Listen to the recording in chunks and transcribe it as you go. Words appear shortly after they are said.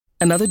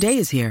Another day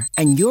is here,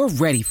 and you're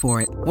ready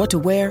for it. What to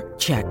wear?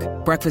 Check.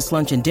 Breakfast,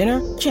 lunch, and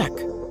dinner? Check.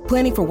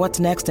 Planning for what's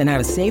next and how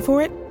to save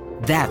for it?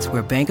 That's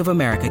where Bank of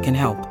America can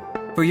help.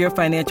 For your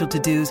financial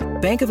to-dos,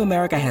 Bank of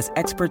America has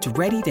experts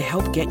ready to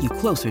help get you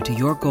closer to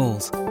your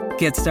goals.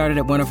 Get started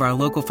at one of our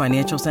local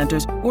financial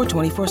centers or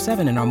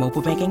 24/7 in our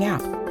mobile banking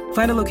app.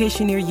 Find a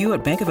location near you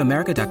at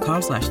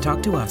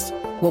bankofamerica.com/talktous.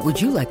 What would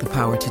you like the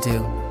power to do?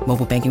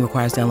 Mobile banking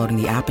requires downloading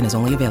the app and is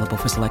only available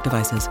for select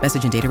devices.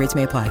 Message and data rates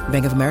may apply.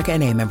 Bank of America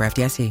N.A., member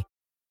FDIC.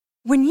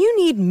 When you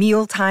need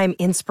mealtime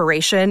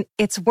inspiration,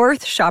 it's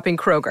worth shopping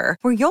Kroger,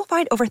 where you'll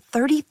find over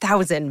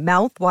 30,000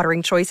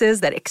 mouth-watering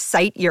choices that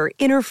excite your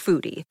inner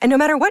foodie. And no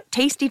matter what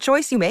tasty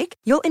choice you make,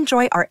 you'll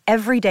enjoy our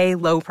everyday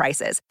low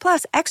prices,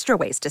 plus extra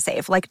ways to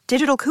save, like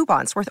digital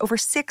coupons worth over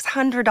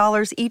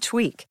 $600 each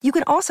week. You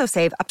can also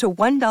save up to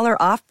 $1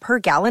 off per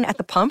gallon at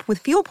the pump with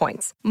fuel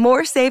points.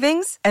 More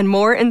savings and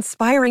more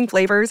inspiring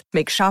flavors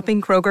make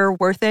shopping Kroger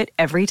worth it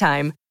every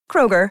time.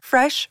 Kroger,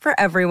 fresh for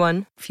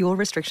everyone. Fuel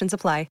restrictions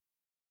apply.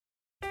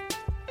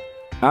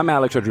 I'm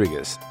Alex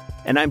Rodriguez.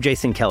 And I'm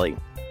Jason Kelly.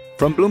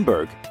 From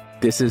Bloomberg,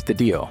 this is The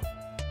Deal.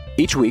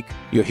 Each week,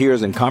 you'll hear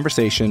us in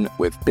conversation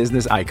with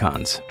business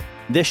icons.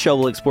 This show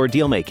will explore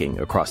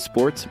deal-making across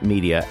sports,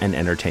 media, and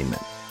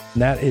entertainment.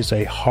 That is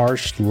a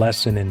harsh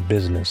lesson in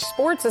business.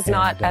 Sports is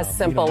not as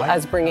simple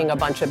as bringing a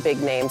bunch of big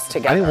names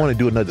together. I didn't want to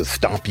do another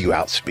stomp you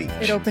out speech.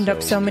 It opened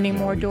up so many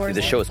more doors.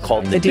 The show is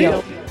called The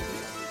Deal.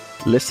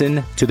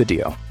 Listen to The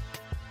Deal.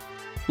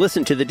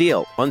 Listen to The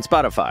Deal on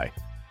Spotify.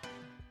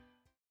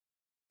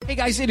 Hey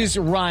guys, it is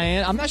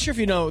Ryan. I'm not sure if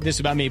you know this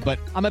about me, but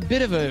I'm a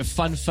bit of a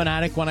fun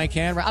fanatic when I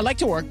can. I like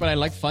to work, but I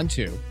like fun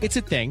too. It's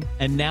a thing.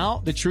 And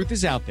now the truth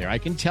is out there. I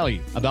can tell you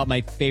about my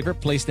favorite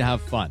place to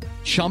have fun.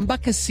 Chumba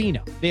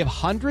Casino. They have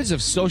hundreds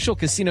of social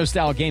casino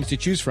style games to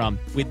choose from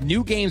with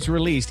new games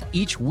released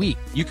each week.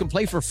 You can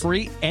play for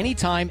free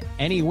anytime,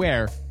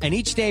 anywhere. And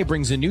each day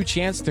brings a new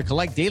chance to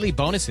collect daily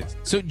bonuses.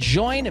 So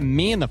join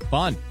me in the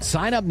fun.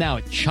 Sign up now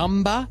at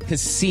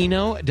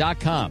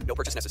ChumbaCasino.com. No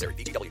purchase necessary.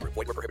 VGW Group.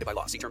 Void where prohibited by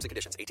law. See terms and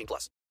conditions.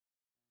 18+.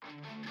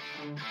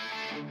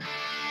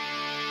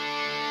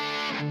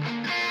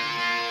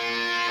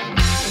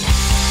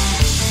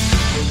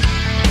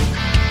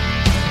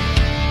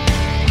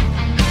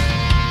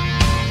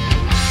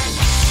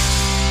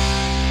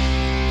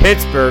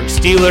 Pittsburgh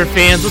Steelers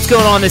fans, what's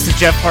going on? This is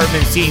Jeff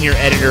Hartman, senior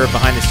editor of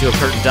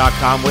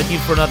BehindTheSteelCurtain.com, with you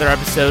for another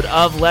episode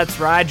of Let's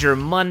Ride, your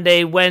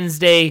Monday,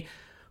 Wednesday,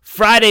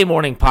 Friday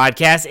morning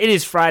podcast. It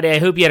is Friday. I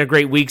hope you had a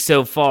great week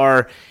so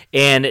far,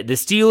 and the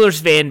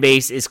Steelers fan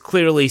base is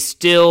clearly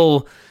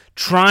still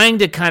trying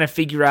to kind of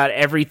figure out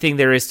everything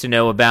there is to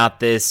know about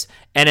this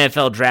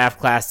NFL draft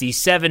class. These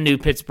 7 new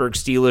Pittsburgh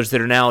Steelers that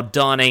are now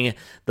donning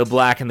the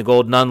black and the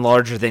gold, none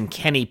larger than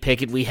Kenny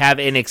Pickett. We have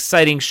an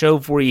exciting show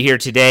for you here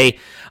today.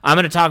 I'm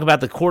going to talk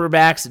about the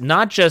quarterbacks,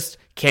 not just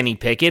Kenny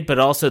Pickett, but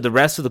also the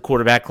rest of the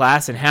quarterback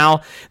class and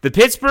how the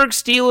Pittsburgh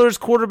Steelers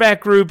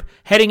quarterback group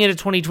heading into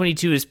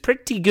 2022 is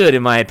pretty good,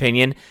 in my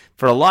opinion,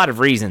 for a lot of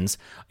reasons.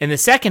 In the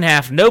second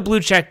half, no Blue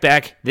Check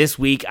Beck this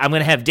week. I'm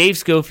going to have Dave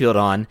Schofield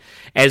on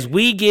as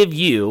we give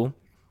you,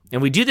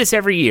 and we do this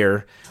every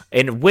year,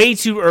 and way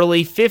too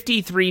early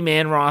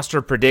 53-man roster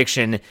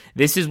prediction.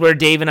 This is where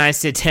Dave and I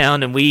sit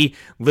down and we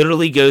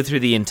literally go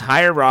through the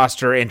entire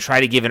roster and try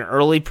to give an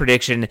early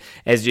prediction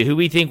as to who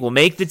we think will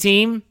make the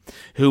team,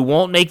 who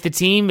won't make the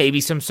team,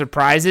 maybe some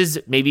surprises,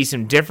 maybe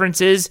some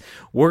differences.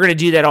 We're going to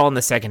do that all in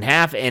the second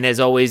half, and as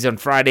always on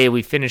Friday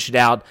we finish it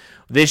out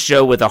this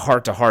show with a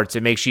heart-to-heart, so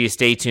make sure you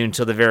stay tuned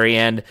till the very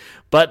end.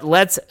 But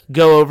let's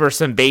go over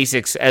some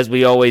basics as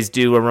we always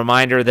do. A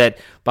reminder that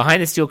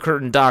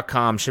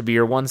BehindTheSteelCurtain.com should be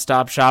your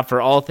one-stop shop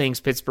for all things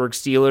Pittsburgh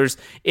Steelers.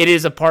 It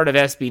is a part of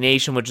SB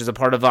Nation, which is a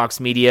part of Vox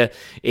Media.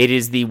 It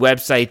is the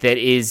website that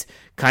is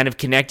kind of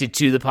connected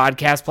to the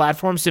podcast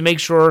platform, so make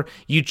sure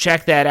you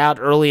check that out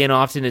early and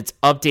often. It's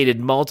updated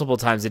multiple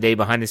times a day,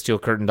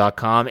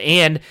 BehindTheSteelCurtain.com.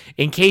 And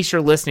in case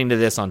you're listening to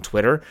this on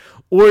Twitter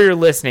or you're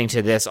listening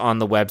to this on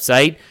the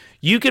website,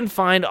 you can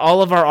find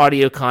all of our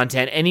audio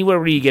content anywhere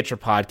where you get your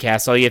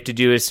podcasts. All you have to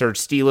do is search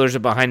Steelers or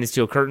Behind the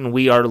Steel Curtain.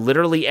 We are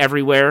literally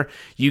everywhere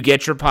you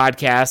get your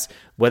podcasts,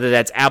 whether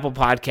that's Apple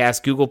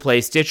Podcasts, Google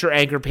Play, Stitcher,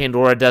 Anchor,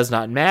 Pandora, does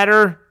not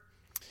matter.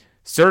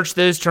 Search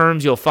those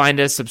terms. You'll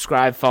find us.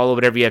 Subscribe, follow,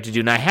 whatever you have to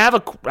do. And I have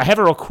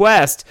a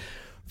request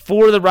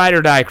for the Ride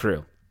or Die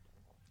crew.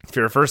 If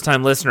you're a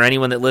first-time listener,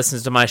 anyone that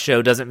listens to my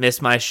show, doesn't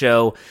miss my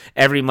show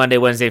every Monday,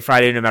 Wednesday,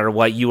 Friday, no matter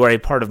what, you are a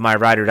part of my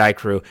Ride or Die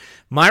crew.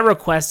 My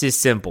request is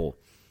simple.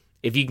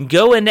 If you can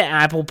go into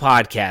Apple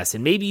Podcasts,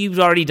 and maybe you've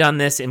already done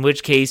this, in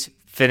which case,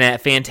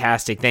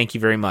 fantastic. Thank you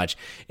very much.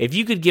 If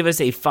you could give us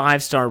a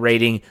 5-star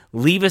rating,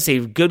 leave us a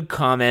good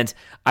comment,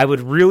 I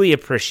would really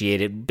appreciate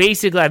it.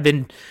 Basically, I've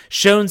been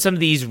shown some of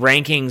these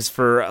rankings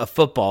for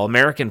football,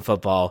 American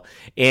football,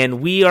 and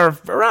we are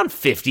around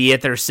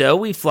 50th or so.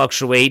 We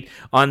fluctuate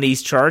on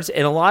these charts,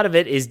 and a lot of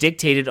it is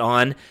dictated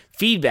on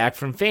feedback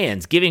from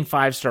fans, giving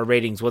 5-star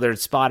ratings, whether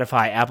it's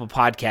Spotify, Apple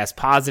Podcasts,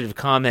 positive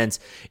comments.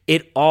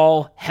 It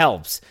all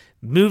helps.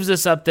 moves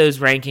us up those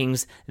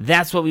rankings.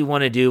 That's what we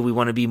want to do. We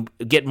want to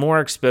get more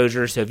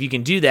exposure. So if you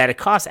can do that, it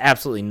costs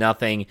absolutely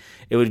nothing.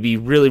 It would be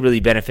really, really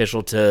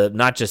beneficial to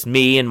not just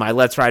me and my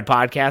Let's Ride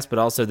podcast, but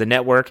also the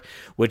network,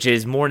 which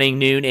is morning,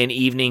 noon, and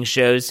evening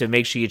shows. So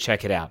make sure you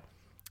check it out.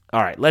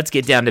 All right, let's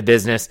get down to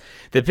business.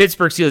 The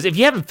Pittsburgh Steelers, if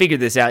you haven't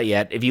figured this out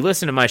yet, if you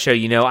listen to my show,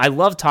 you know I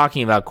love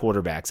talking about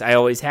quarterbacks. I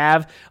always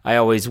have. I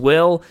always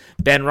will.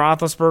 Ben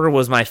Roethlisberger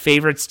was my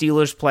favorite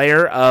Steelers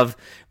player of,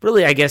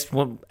 really, I guess,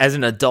 as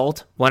an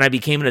adult. When I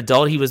became an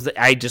adult,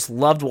 I just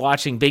loved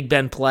watching Big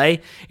Ben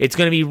play. It's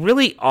going to be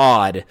really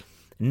odd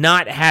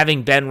not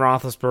having Ben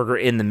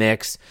Roethlisberger in the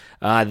mix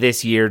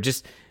this year.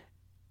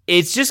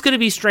 It's just going to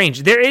be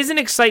strange. There is an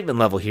excitement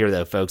level here,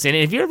 though, folks. And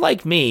if you're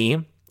like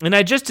me, and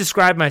I just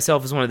described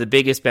myself as one of the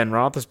biggest Ben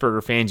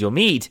Roethlisberger fans you'll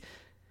meet,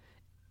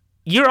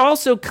 you're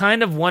also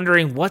kind of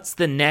wondering, what's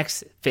the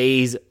next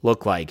phase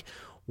look like?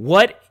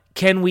 What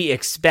can we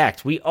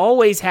expect? We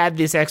always had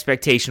this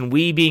expectation,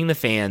 we being the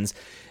fans,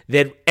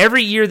 that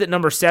every year that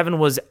number 7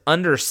 was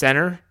under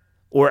center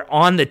or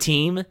on the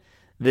team,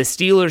 the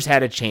Steelers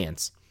had a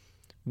chance.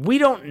 We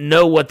don't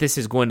know what this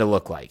is going to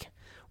look like.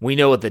 We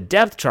know what the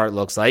depth chart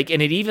looks like,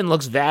 and it even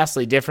looks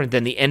vastly different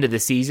than the end of the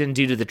season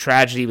due to the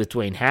tragedy with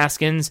Dwayne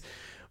Haskins.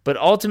 But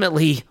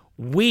ultimately,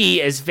 we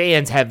as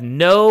fans have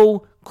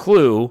no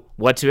clue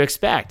what to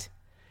expect.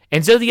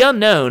 And so the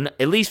unknown,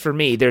 at least for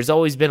me, there's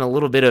always been a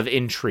little bit of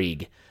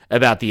intrigue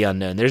about the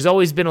unknown. There's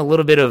always been a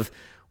little bit of,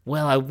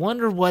 well, I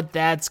wonder what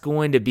that's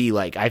going to be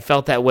like. I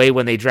felt that way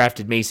when they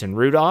drafted Mason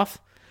Rudolph.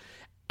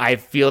 I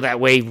feel that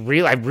way,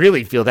 I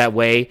really feel that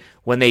way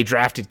when they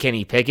drafted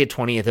Kenny Pickett,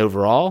 20th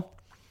overall.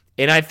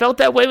 And I felt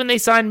that way when they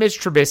signed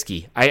Mitch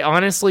Trubisky. I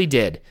honestly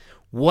did.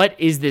 What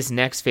is this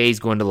next phase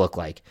going to look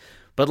like?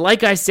 But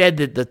like I said,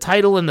 the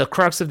title and the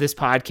crux of this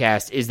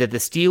podcast is that the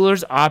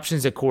Steelers'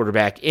 options at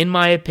quarterback, in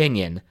my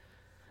opinion,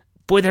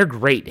 boy, they're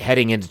great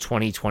heading into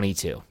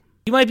 2022.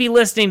 You might be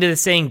listening to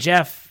this saying,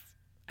 Jeff,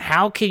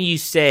 how can you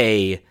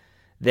say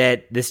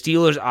that the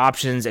Steelers'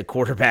 options at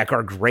quarterback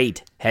are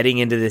great heading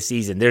into this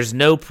season? There's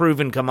no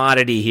proven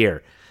commodity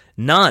here.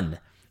 None.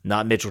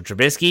 Not Mitchell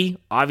Trubisky,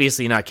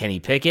 obviously not Kenny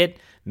Pickett.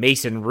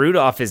 Mason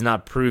Rudolph is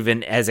not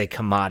proven as a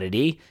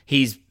commodity.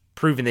 He's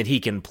proven that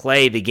he can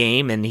play the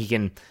game and he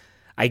can,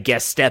 I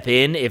guess, step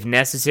in if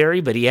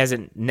necessary, but he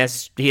hasn't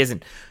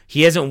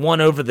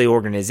won over the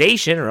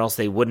organization, or else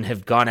they wouldn't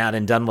have gone out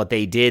and done what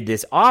they did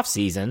this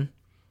offseason.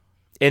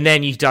 And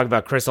then you talk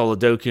about Chris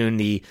Oladokun,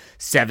 the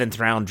 7th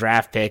round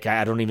draft pick.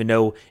 I don't even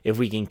know if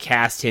we can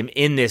cast him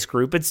in this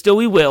group, but still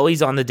we will.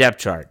 He's on the depth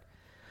chart.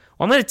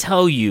 Well, I'm going to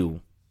tell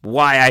you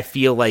why I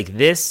feel like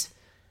this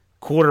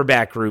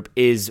quarterback group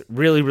is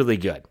really, really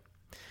good.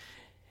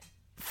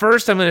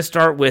 First, I'm going to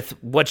start with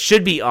what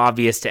should be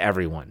obvious to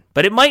everyone,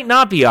 but it might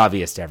not be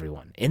obvious to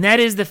everyone, and that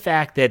is the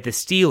fact that the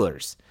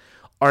Steelers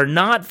are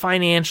not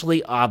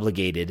financially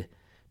obligated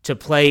to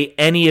play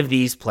any of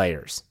these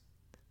players.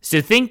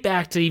 So think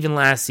back to even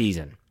last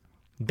season.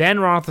 Ben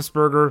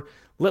Roethlisberger,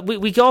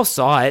 we all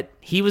saw it.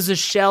 He was a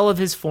shell of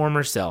his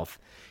former self.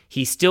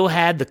 He still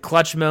had the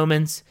clutch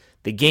moments,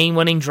 the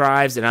game-winning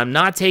drives, and I'm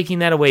not taking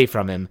that away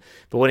from him,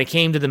 but when it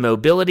came to the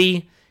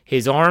mobility,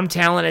 his arm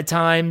talent at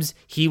times,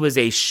 he was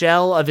a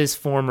shell of his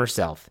former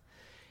self.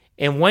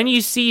 And when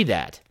you see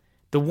that,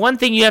 the one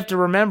thing you have to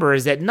remember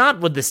is that not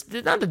that the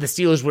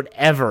Steelers would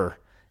ever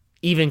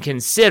even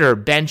consider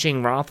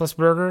benching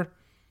Roethlisberger,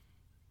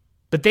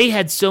 but they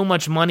had so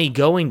much money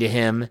going to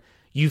him,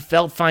 you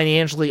felt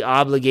financially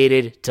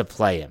obligated to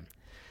play him.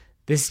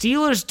 The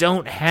Steelers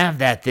don't have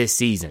that this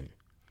season.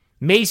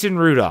 Mason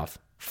Rudolph,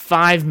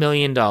 $5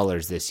 million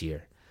this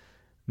year.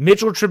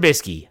 Mitchell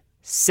Trubisky,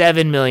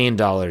 $7 million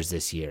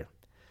this year.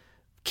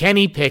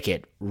 Kenny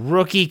Pickett,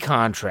 rookie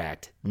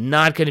contract,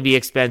 not going to be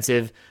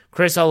expensive.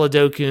 Chris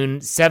Oladokun,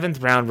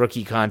 7th round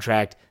rookie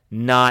contract,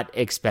 not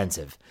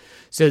expensive.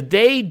 So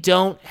they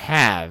don't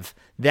have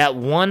that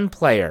one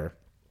player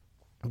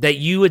that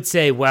you would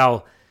say,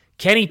 well,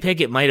 Kenny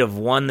Pickett might have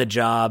won the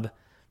job,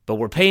 but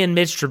we're paying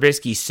Mitch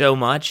Trubisky so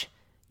much,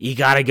 you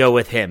got to go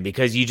with him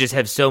because you just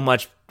have so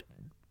much,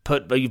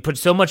 you put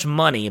so much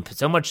money and put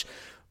so much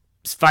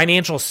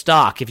financial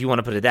stock, if you want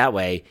to put it that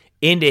way,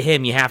 into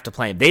him, you have to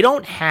play him. They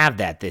don't have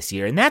that this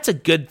year, and that's a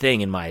good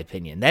thing in my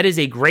opinion. That is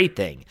a great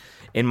thing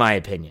in my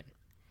opinion.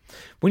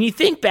 When you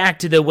think back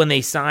to when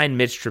they signed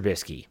Mitch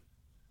Trubisky,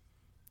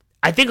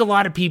 I think a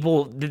lot of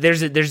people,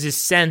 there's this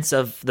sense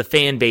of the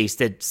fan base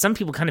that some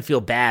people kind of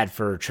feel bad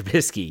for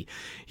Trubisky.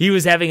 He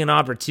was having an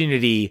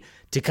opportunity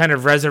to kind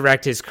of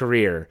resurrect his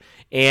career,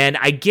 and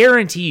I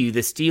guarantee you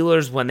the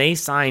Steelers, when they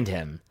signed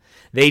him,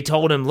 they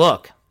told him,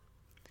 look,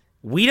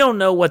 we don't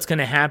know what's going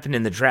to happen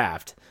in the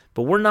draft,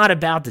 but we're not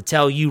about to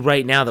tell you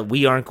right now that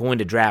we aren't going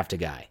to draft a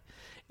guy.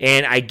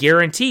 And I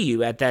guarantee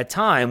you at that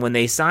time when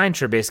they signed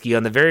Trubisky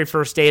on the very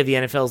first day of the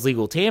NFL's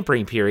legal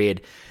tampering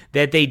period,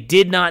 that they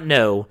did not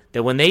know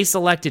that when they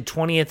selected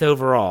 20th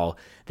overall,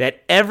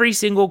 that every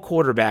single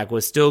quarterback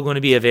was still going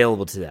to be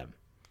available to them.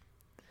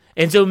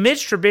 And so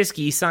Mitch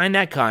Trubisky signed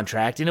that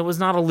contract, and it was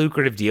not a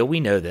lucrative deal. We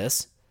know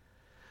this.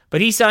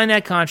 But he signed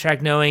that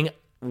contract knowing,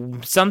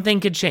 something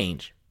could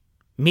change,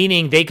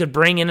 meaning they could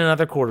bring in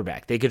another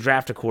quarterback. They could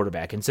draft a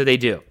quarterback, and so they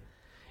do.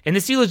 And the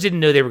Steelers didn't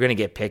know they were going to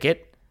get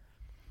Pickett.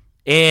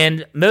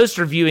 And most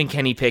are viewing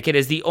Kenny Pickett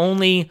as the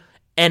only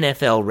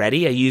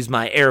NFL-ready, I use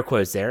my air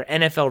quotes there,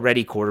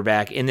 NFL-ready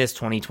quarterback in this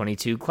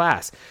 2022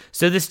 class.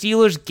 So the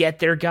Steelers get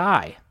their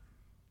guy.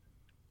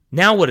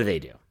 Now what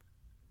do?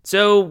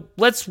 So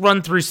let's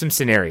run through some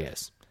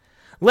scenarios.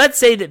 Let's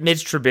say that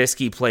Mitch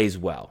Trubisky plays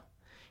well.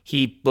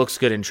 He looks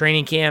good in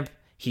training camp.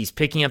 He's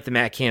picking up the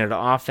Matt Canada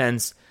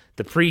offense.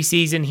 The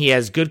preseason, he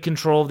has good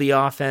control of the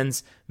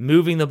offense,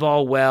 moving the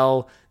ball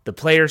well. The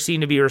players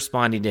seem to be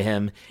responding to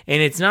him.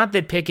 And it's not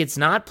that Pickett's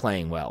not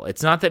playing well.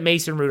 It's not that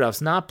Mason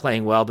Rudolph's not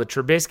playing well, but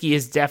Trubisky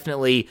is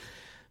definitely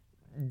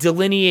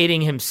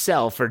delineating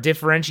himself or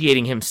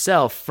differentiating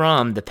himself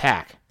from the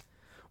pack.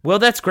 Well,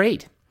 that's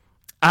great.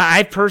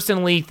 I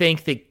personally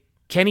think that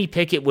Kenny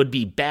Pickett would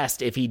be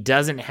best if he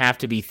doesn't have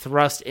to be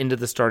thrust into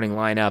the starting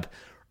lineup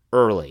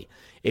early,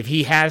 if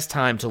he has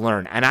time to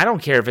learn. And I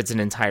don't care if it's an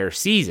entire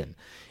season.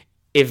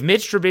 If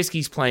Mitch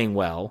Trubisky's playing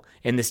well,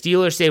 and the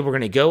Steelers say we're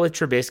going to go with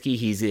Trubisky,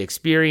 he's the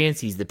experience,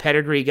 he's the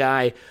pedigree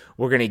guy,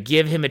 we're going to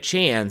give him a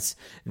chance,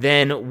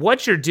 then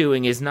what you're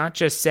doing is not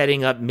just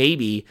setting up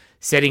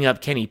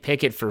Kenny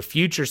Pickett for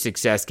future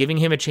success, giving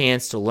him a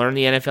chance to learn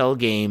the NFL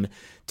game,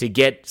 to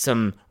get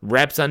some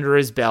reps under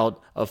his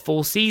belt, a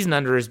full season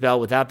under his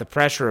belt without the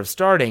pressure of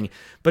starting,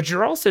 but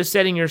you're also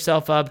setting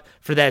yourself up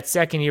for that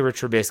second year of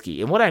Trubisky.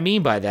 And what I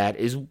mean by that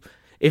is,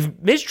 if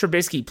Mitch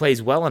Trubisky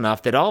plays well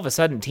enough that all of a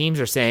sudden teams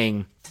are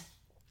saying,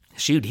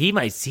 shoot, he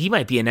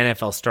might be an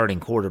NFL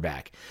starting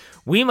quarterback.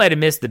 We might have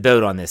missed the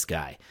boat on this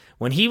guy.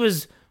 When he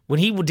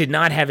did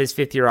not have his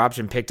fifth-year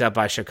option picked up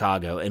by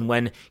Chicago, and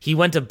when he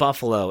went to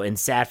Buffalo and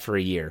sat for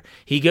a year,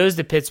 he goes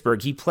to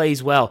Pittsburgh, he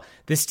plays well.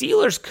 The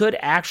Steelers could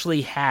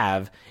actually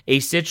have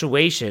a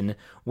situation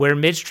where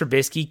Mitch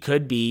Trubisky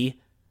could be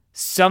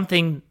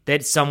something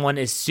that someone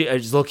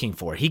is looking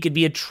for. He could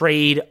be a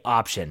trade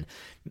option.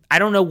 I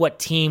don't know what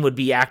team would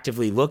be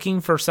actively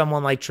looking for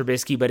someone like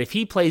Trubisky, but if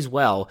he plays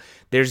well,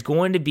 there's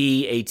going to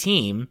be a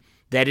team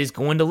that is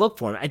going to look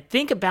for him. I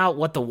think about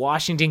what the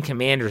Washington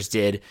Commanders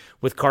did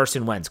with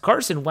Carson Wentz.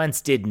 Carson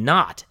Wentz did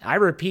not, I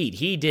repeat,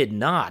 he did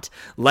not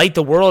light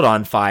the world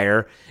on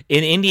fire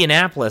in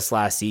Indianapolis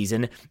last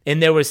season,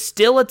 and there was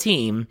still a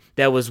team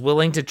that was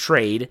willing to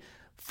trade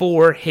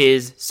for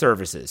his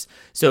services.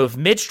 So if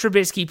Mitch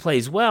Trubisky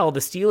plays well, the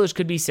Steelers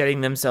could be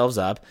setting themselves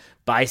up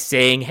by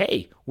saying,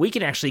 hey, we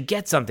can actually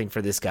get something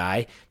for this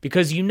guy,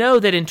 because you know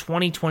that in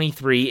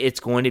 2023, it's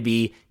going to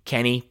be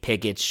Kenny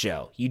Pickett's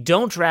show. You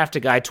don't draft a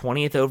guy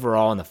 20th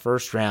overall in the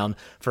first round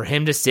for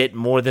him to sit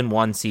more than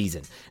one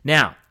season.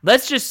 Now,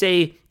 let's just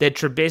say that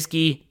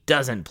Trubisky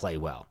doesn't play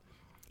well.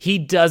 He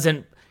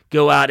doesn't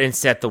go out and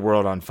set the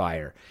world on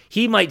fire.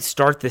 He might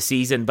start the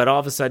season, but all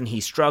of a sudden he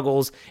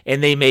struggles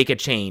and they make a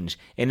change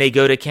and they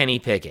go to Kenny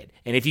Pickett.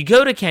 And if you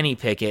go to Kenny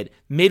Pickett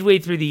midway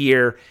through the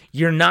year,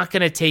 you're not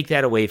going to take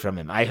that away from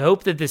him. I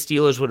hope that the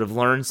Steelers would have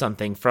learned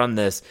something from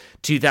this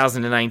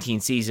 2019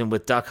 season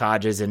with Duck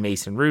Hodges and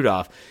Mason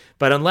Rudolph.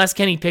 But unless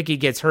Kenny Pickett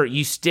gets hurt,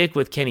 you stick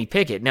with Kenny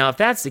Pickett. Now, if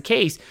that's the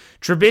case,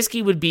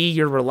 Trubisky would be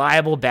your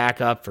reliable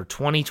backup for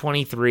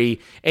 2023,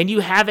 and you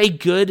have a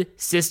good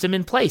system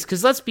in place.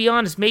 Because let's be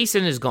honest,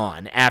 Mason is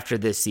gone after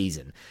this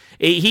season.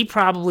 He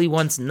probably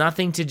wants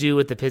nothing to do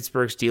with the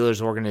Pittsburgh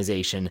Steelers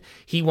organization.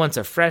 He wants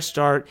a fresh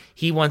start.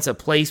 He wants a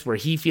place where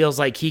he feels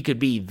like he could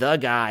be the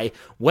guy.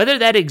 Whether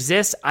that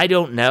exists, I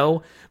don't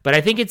know. But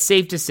I think it's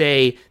safe to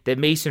say that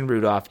Mason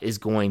Rudolph is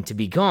going to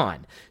be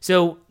gone.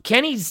 So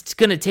Kenny's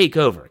going to take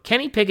over.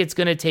 Kenny Pickett's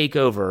going to take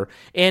over.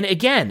 And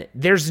again,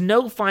 there's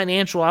no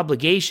financial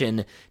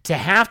obligation to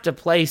have to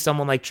play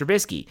someone like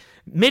Trubisky.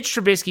 Mitch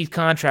Trubisky's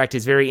contract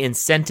is very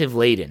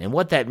incentive-laden, and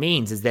what that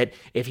means is that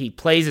if he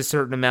plays a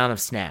certain amount of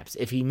snaps,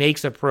 if he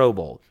makes a Pro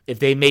Bowl, if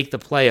they make the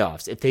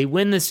playoffs, if they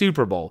win the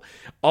Super Bowl,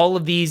 all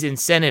of these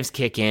incentives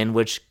kick in,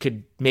 which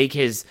could make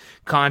his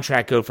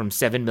contract go from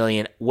 $7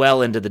 million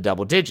well into the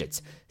double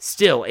digits.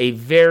 Still a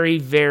very,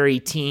 very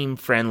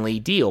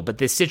team-friendly deal, but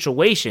this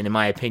situation, in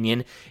my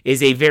opinion,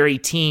 is a very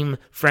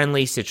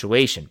team-friendly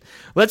situation.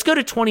 Let's go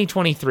to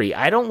 2023.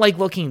 I don't like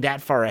looking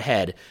that far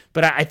ahead,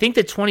 but I think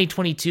that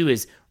 2022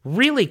 is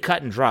really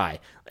cut and dry.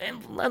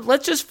 And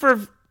let's just,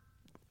 for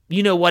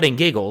you know what, in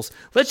giggles,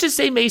 let's just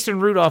say Mason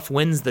Rudolph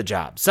wins the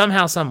job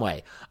somehow, some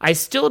way. I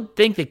still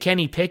think that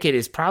Kenny Pickett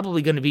is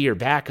probably going to be your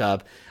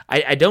backup.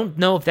 I don't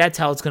know if that's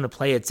how it's going to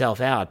play itself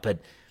out, but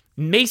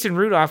Mason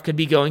Rudolph could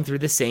be going through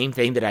the same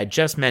thing that I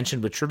just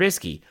mentioned with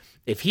Trubisky.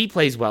 If he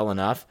plays well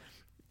enough,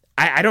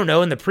 I don't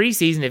know, in the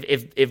preseason,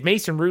 if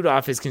Mason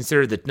Rudolph is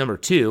considered the number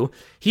 2,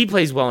 he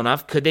plays well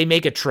enough, could they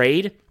make a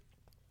trade?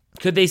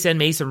 Could they send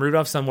Mason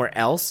Rudolph somewhere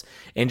else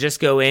and just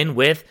go in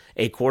with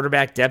a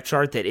quarterback depth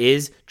chart that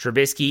is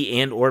Trubisky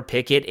and or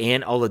Pickett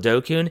and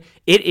Oladokun?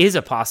 It is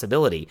a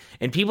possibility.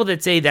 And people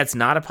that say that's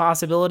not a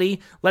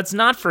possibility, let's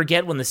not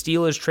forget when the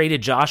Steelers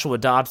traded Joshua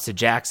Dobbs to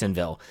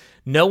Jacksonville.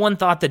 No one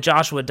thought that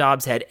Joshua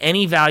Dobbs had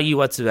any value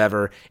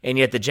whatsoever, and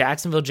yet the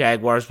Jacksonville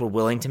Jaguars were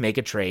willing to make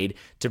a trade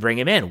to bring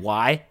him in.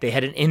 Why? They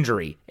had an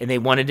injury, and they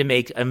wanted to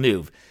make a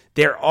move.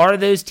 There are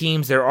those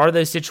teams, there are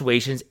those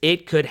situations.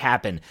 It could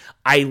happen.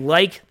 I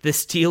like the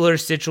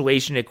Steelers'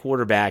 situation at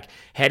quarterback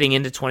heading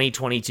into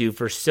 2022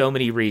 for so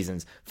many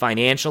reasons.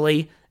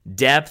 Financially,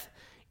 depth.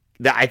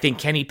 I think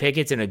Kenny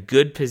Pickett's in a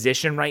good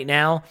position right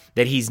now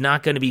that he's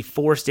not going to be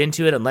forced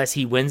into it unless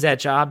he wins that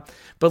job.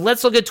 But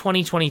let's look at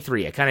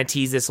 2023. I kind of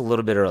teased this a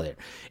little bit earlier.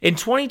 In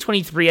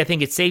 2023, I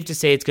think it's safe to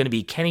say it's going to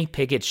be Kenny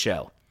Pickett's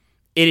show.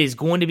 It is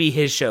going to be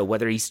his show,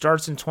 whether he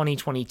starts in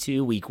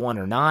 2022, week 1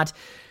 or not.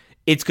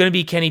 It's going to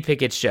be Kenny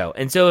Pickett's show.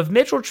 And so if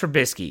Mitchell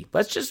Trubisky,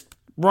 let's just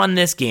run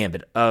this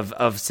gambit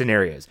of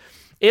scenarios.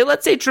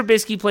 Let's say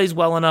Trubisky plays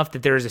well enough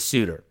that there is a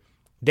suitor.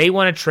 They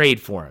want to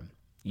trade for him.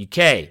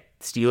 Okay.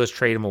 Steelers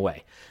trade him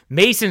away.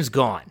 Mason's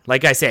gone.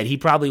 Like I said, he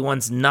probably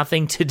wants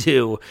nothing to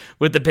do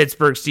with the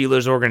Pittsburgh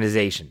Steelers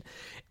organization.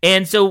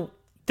 And so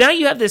now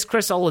you have this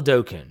Chris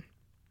Oladokun.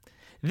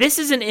 This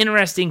is an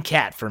interesting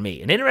cat for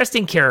me, an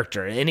interesting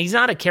character. And he's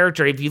not a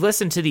character. If you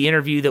listen to the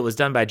interview that was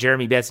done by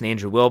Jeremy Betts and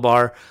Andrew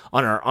Wilbar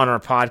on our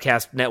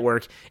podcast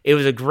network, it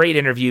was a great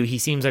interview. He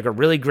seems like a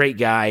really great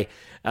guy.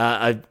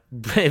 It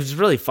was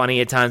really funny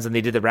at times when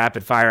they did the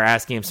rapid fire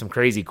asking him some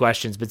crazy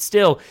questions. But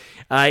still,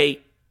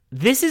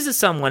 this is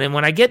someone, and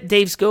when I get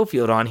Dave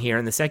Schofield on here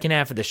in the second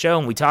half of the show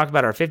and we talk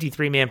about our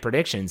 53-man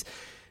predictions,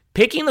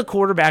 picking the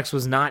quarterbacks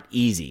was not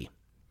easy.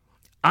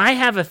 I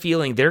have a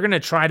feeling they're going to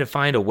try to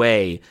find a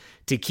way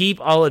to keep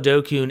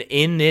Oladokun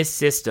in this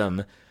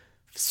system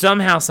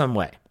somehow, some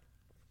way.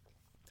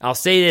 I'll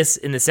say this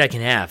in the second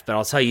half, but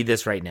I'll tell you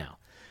this right now.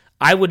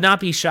 I would not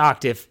be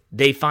shocked if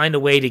they find a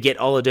way to get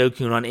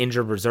Oladokun on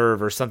injured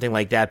reserve or something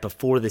like that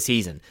before the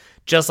season,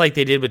 just like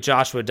they did with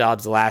Joshua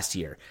Dobbs last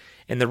year.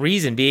 And the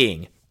reason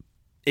being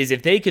is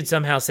if they could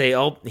somehow say,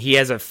 oh, he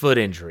has a foot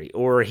injury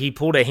or he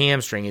pulled a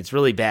hamstring, it's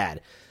really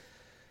bad.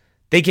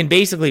 They can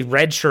basically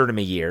redshirt him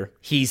a year.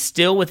 He's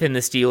still within the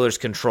Steelers'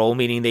 control,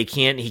 meaning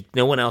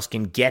no one else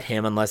can get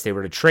him unless they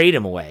were to trade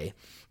him away.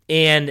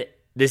 And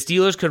the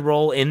Steelers could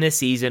roll in this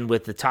season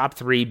with the top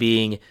 3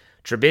 being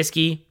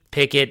Trubisky,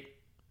 Pickett,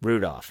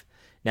 Rudolph.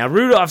 Now,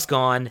 Rudolph's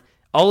gone.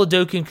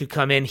 Oladokun could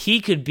come in. He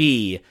could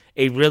be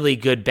a really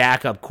good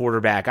backup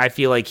quarterback. I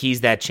feel like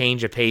he's that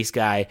change of pace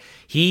guy.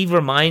 He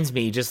reminds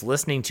me, just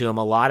listening to him,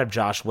 a lot of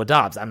Joshua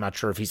Dobbs. I'm not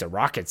sure if he's a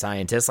rocket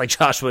scientist like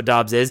Joshua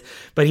Dobbs is,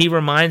 but he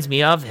reminds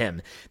me of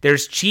him.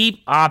 There's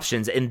cheap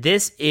options, and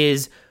this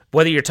is,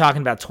 whether you're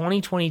talking about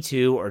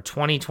 2022 or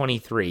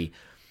 2023,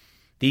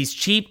 these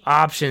cheap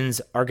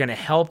options are going to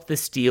help the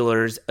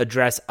Steelers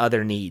address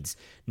other needs.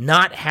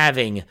 Not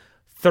having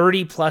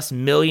 $30+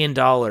 million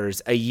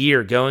a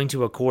year going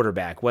to a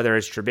quarterback, whether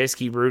it's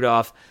Trubisky,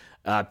 Rudolph,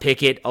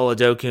 Pickett,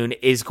 Oladokun,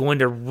 is going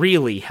to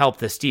really help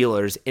the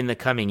Steelers in the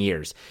coming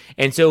years.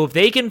 And so if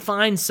they can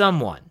find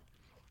someone,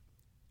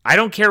 I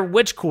don't care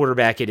which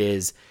quarterback it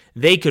is,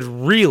 they could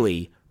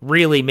really,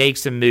 really make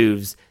some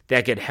moves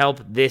that could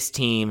help this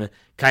team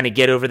kind of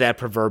get over that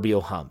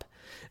proverbial hump.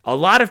 A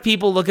lot of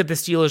people look at the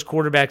Steelers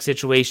quarterback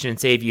situation and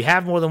say, if you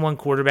have more than one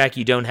quarterback,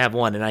 you don't have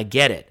one, and I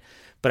get it.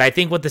 But I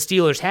think what the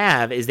Steelers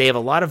have is they have a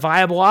lot of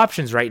viable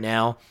options right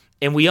now,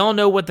 and we all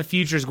know what the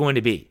future is going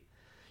to be.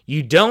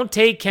 You don't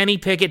take Kenny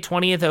Pickett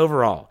 20th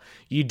overall.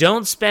 You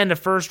don't spend a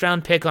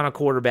first-round pick on a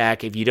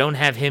quarterback if you don't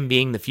have him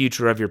being the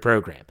future of your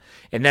program.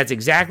 And that's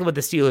exactly what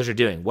the Steelers are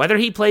doing. Whether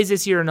he plays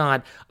this year or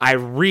not, I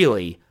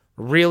really,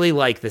 really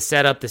like the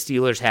setup the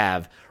Steelers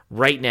have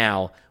right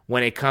now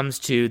when it comes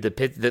to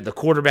the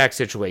quarterback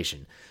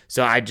situation.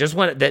 So I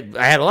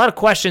had a lot of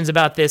questions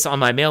about this on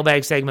my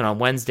mailbag segment on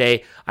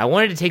Wednesday. I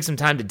wanted to take some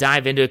time to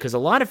dive into it because a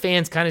lot of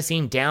fans kind of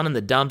seem down in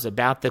the dumps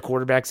about the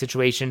quarterback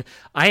situation.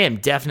 I am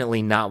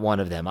definitely not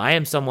one of them. I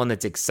am someone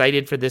that's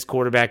excited for this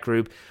quarterback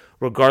group.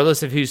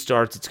 Regardless of who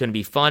starts, it's going to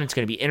be fun. It's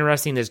going to be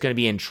interesting. There's going to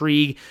be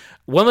intrigue.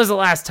 When was the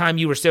last time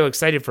you were so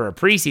excited for a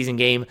preseason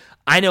game?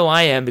 I know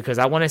I am because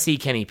I want to see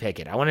Kenny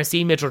Pickett. I want to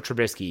see Mitchell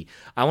Trubisky.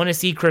 I want to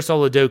see Chris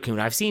Oladokun.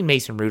 I've seen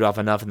Mason Rudolph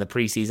enough in the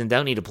preseason.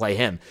 Don't need to play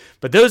him.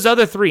 But those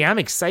other 3, I'm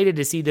excited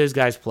to see those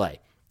guys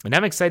play. And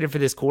I'm excited for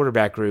this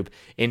quarterback group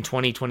in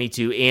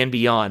 2022 and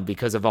beyond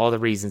because of all the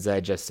reasons that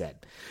I just said.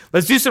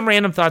 Let's do some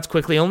random thoughts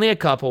quickly, only a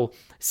couple.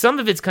 Some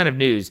of it's kind of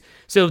news.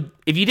 So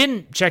if you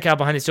didn't check out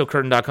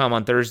BehindTheSteelCurtain.com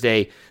on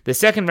Thursday, the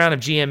second round of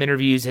GM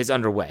interviews is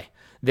underway.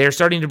 They're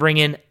starting to bring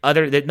in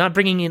they're not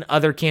bringing in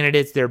other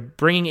candidates, they're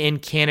bringing in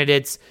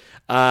candidates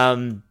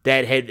they're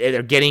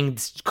getting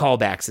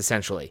callbacks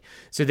essentially.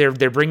 So they're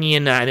bringing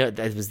in, I know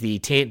that was the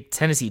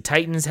Tennessee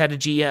Titans had a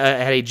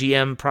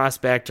GM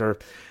prospect or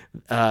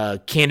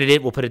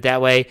candidate, we'll put it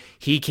that way.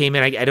 He came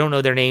in, I don't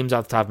know their names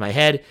off the top of my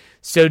head.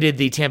 So did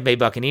the Tampa Bay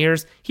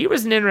Buccaneers. Here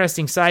was an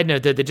interesting side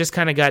note that just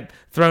kind of got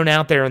thrown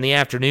out there in the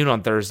afternoon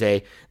on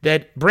Thursday,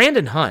 that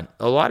Brandon Hunt,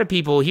 a lot of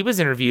people, he was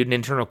interviewed, an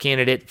internal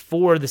candidate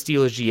for the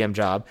Steelers GM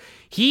job.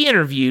 He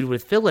interviewed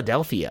with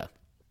Philadelphia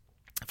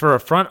for a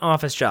front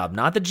office job,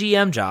 not the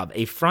GM job,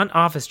 a front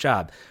office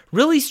job.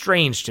 Really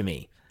strange to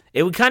me.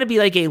 It would kind of be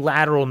like a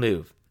lateral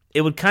move.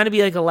 It would kind of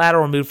be like a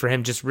lateral move for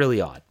him, just really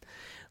odd.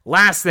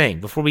 Last thing,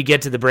 before we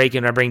get to the break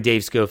and I bring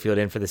Dave Schofield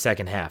in for the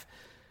second half,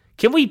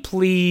 can we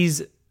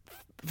please,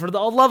 for the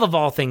love of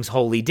all things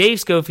holy, Dave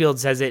Schofield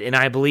says it, and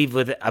I believe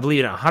it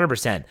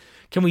 100%.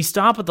 Can we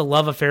stop with the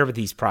love affair with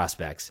these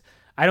prospects?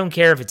 I don't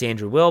care if it's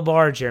Andrew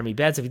Wilbar, Jeremy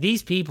Betts. If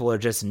these people are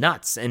just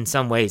nuts in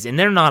some ways, and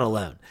they're not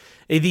alone.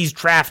 These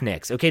draft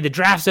nicks. Okay, the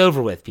draft's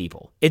over with,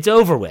 people. It's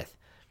over with.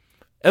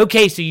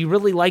 Okay, so you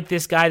really like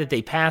this guy that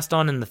they passed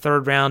on in the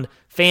third round.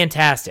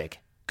 Fantastic.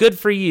 Good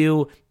for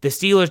you. The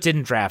Steelers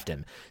didn't draft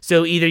him.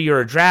 So either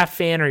you're a draft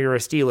fan or you're a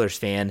Steelers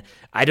fan.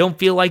 I don't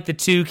feel like the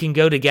two can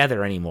go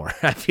together anymore.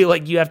 I feel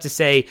like you have to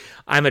say,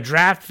 I'm a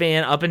draft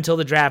fan up until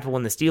the draft, but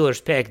when the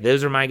Steelers pick,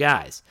 those are my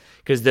guys.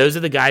 Because those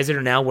are the guys that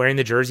are now wearing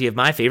the jersey of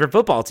my favorite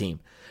football team.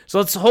 So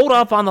let's hold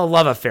off on the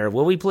love affair,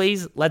 will we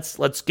please?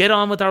 Let's get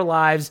on with our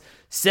lives.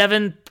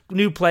 7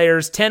 new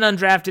players, 10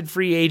 undrafted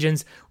free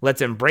agents.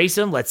 Let's embrace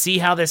them. Let's see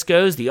how this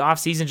goes. The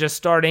offseason just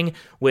starting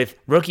with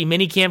rookie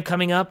minicamp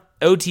coming up.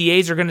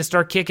 OTAs are going to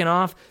start kicking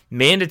off.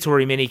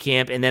 Mandatory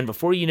minicamp. And then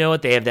before you know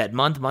it, they have that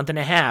month and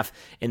a half,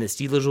 and the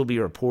Steelers will be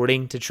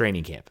reporting to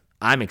training camp.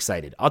 I'm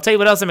excited. I'll tell you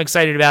what else I'm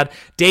excited about.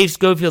 Dave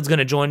Schofield's going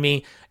to join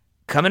me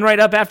coming right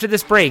up after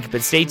this break,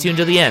 but stay tuned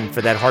to the end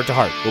for that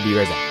heart-to-heart. We'll be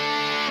right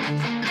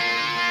back.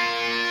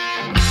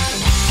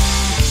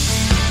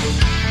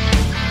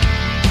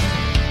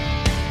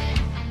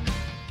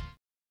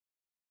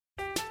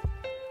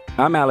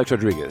 I'm Alex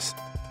Rodriguez.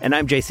 And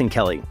I'm Jason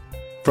Kelly.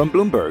 From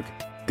Bloomberg,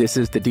 this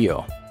is The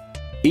Deal.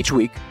 Each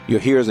week, you'll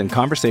hear us in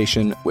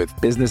conversation with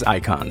business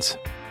icons.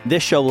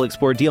 This show will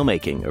explore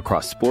deal-making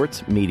across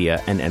sports,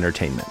 media, and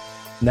entertainment.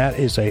 That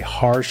is a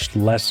harsh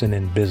lesson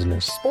in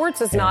business.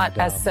 Sports is not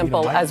as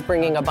simple as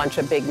bringing a bunch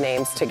of big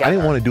names together. I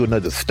didn't want to do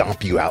another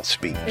stomp you out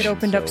speech. It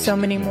opened up so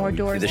many more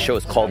doors. The show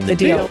is called The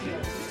Deal.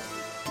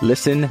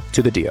 Listen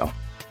to The Deal.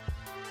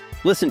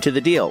 Listen to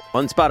The Deal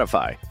on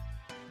Spotify.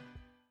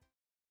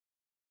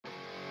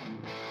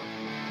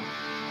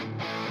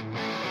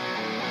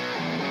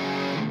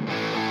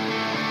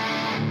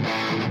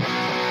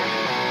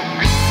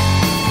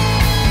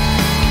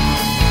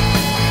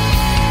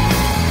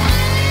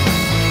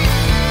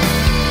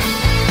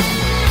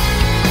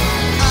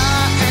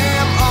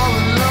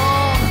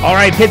 All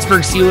right,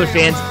 Pittsburgh Steelers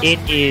fans, it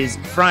is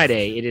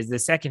Friday. It is the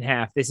second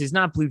half. This is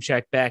not Blue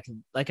Check back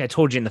like I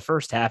told you in the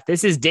first half.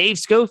 This is Dave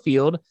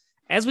Schofield.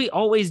 As we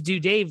always do,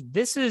 Dave,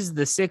 this is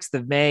the 6th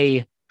of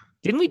May.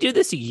 Didn't we do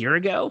this a year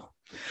ago?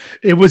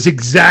 It was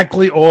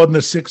exactly on the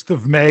 6th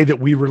of May that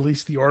we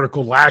released the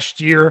article last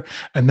year.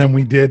 And then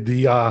we did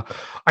the,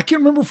 I can't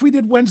remember if we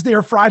did Wednesday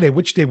or Friday,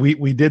 which day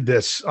we did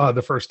this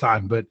the first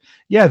time. But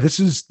yeah, this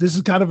is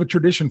kind of a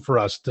tradition for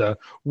us to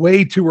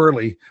way too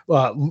early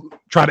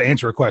try to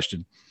answer a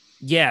question.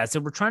 Yeah, so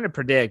we're trying to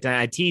predict, and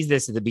I teased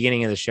this at the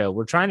beginning of the show,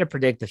 we're trying to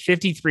predict the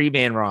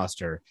 53-man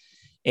roster.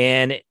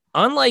 And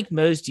unlike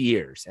most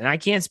years, and I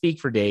can't speak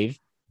for Dave,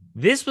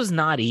 this was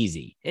not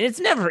easy. And it's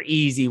never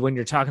easy when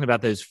you're talking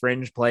about those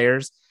fringe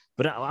players,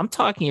 but I'm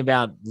talking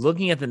about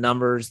looking at the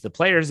numbers, the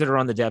players that are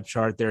on the depth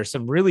chart. There are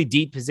some really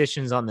deep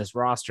positions on this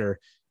roster.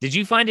 Did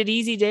you find it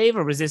easy, Dave,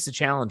 or was this a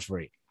challenge for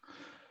you?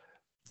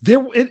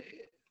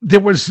 There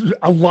was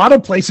a lot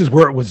of places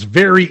where it was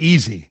very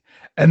easy.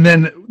 And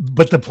then,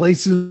 but the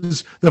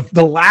places,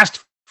 the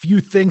last few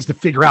things to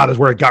figure out is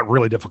where it got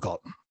really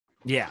difficult.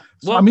 Yeah.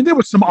 Well, so, I mean, there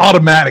was some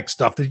automatic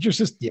stuff that you're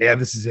just, yeah,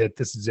 this is it.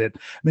 And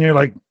then you're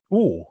like,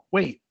 oh,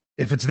 wait,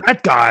 if it's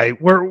that guy,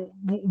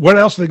 what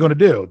else are they going to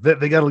do?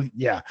 They got to,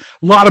 a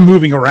lot of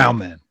moving around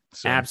then.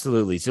 So.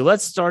 Absolutely. So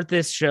let's start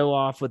this show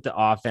off with the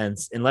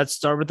offense, and let's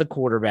start with the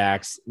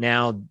quarterbacks.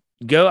 Now,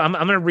 I'm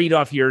going to read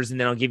off yours,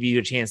 and then I'll give you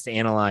a chance to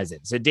analyze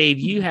it. So, Dave,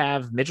 you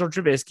have Mitchell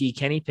Trubisky,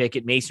 Kenny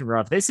Pickett, Mason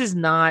Rudolph. This is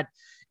not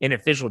an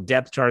official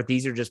depth chart.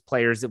 These are just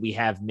players that we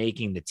have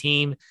making the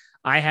team.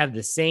 I have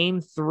the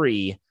same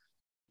 3.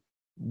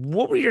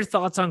 What were your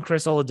thoughts on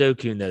Chris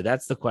Oladokun, though?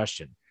 That's the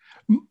question.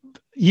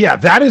 Yeah,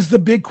 that is the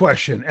big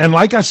question. And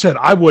like I said,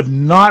 I would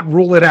not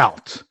rule it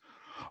out.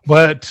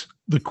 But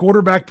the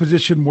quarterback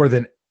position, more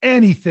than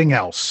anything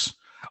else,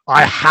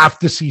 I have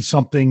to see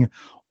something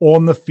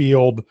on the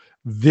field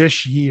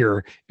this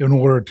year in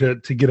order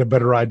to get a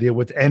better idea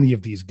with any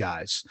of these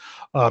guys.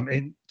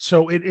 And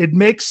so it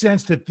makes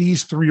sense that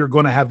these 3 are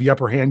going to have the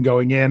upper hand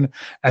going in.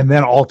 And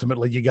then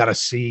ultimately you got to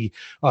see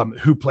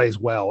who plays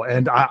well.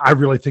 And I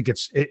really think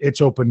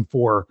it's open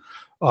for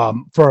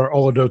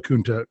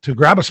Oladokun to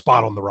grab a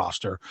spot on the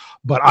roster,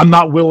 but I'm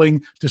not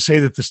willing to say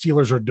that the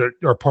Steelers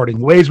are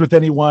parting ways with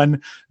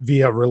anyone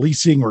via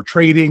releasing or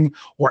trading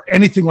or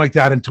anything like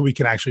that until we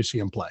can actually see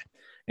him play.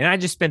 And I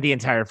just spent the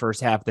entire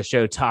first half of the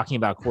show talking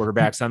about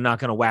quarterbacks. So I'm not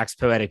going to wax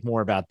poetic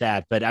more about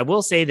that, but I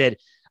will say that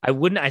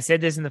I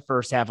said this in the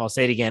first half. I'll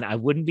say it again. I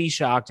wouldn't be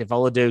shocked if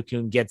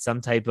Oladokun gets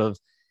some type of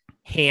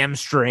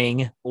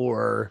hamstring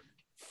or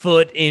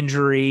foot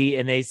injury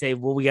and they say,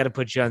 well, we got to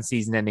put you on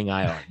season ending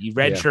IR. You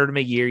redshirt him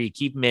a year, you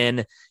keep him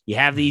in, you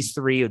have these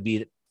 3. It would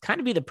be kind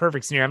of be the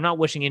perfect scenario. I'm not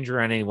wishing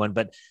injury on anyone,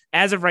 but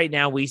as of right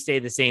now, we stay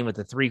the same with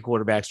the 3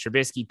 quarterbacks,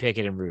 Trubisky,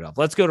 Pickett, and Rudolph.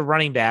 Let's go to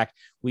running back.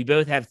 We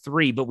both have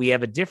 3, but we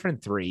have a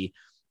different 3.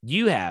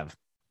 You have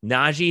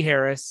Najee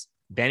Harris,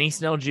 Benny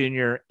Snell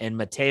Jr., and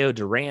Mateo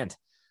Durant.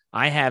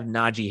 I have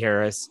Najee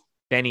Harris,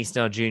 Benny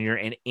Snell Jr.,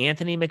 and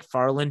Anthony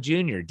McFarland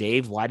Jr.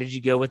 Dave, why did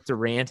you go with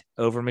Durant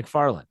over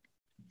McFarland?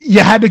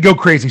 You had to go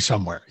crazy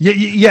somewhere.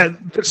 Yeah.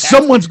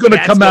 Someone's going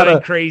to come out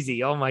of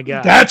crazy. Oh my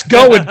God. That's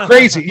going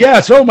crazy.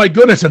 Yes. Oh my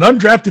goodness. An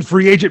undrafted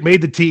free agent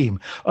made the team.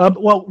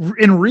 Well,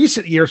 in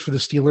recent years for the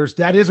Steelers,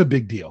 that is a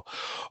big deal.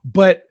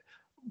 But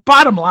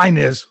bottom line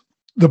is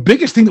the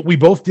biggest thing that we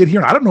both did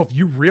here, and I don't know if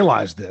you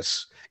realize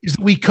this, is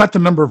that we cut the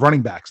number of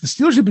running backs. The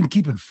Steelers have been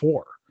keeping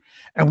 4,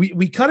 and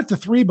we cut it to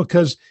 3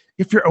 because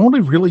if you're only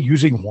really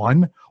using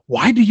 1,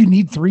 why do you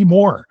need 3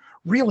 more?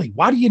 Really?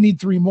 Why do you need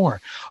 3 more?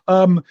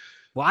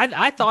 Well,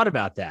 I thought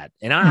about that,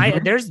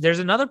 and there's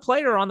another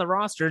player on the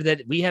roster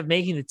that we have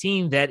making the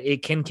team that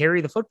it can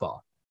carry the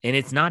football, and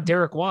it's not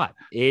Derek Watt.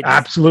 It's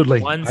absolutely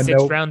 1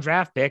 6th-round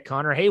draft pick,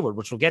 Connor Hayward,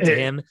 which we'll get to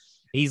him.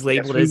 He's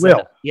labeled as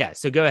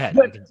so go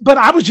ahead. But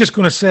I was just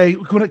going to say,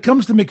 when it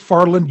comes to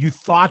McFarland, you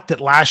thought that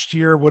last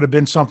year would have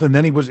been something.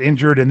 Then he was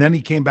injured, and then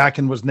he came back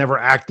and was never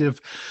active.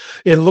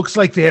 It looks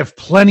like they have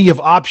plenty of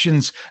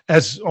options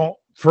as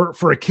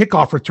for a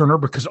kickoff returner,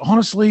 because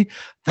honestly,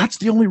 that's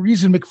the only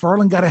reason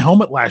McFarland got a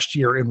helmet last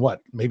year in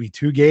maybe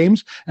 2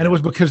 games. And it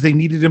was because they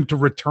needed him to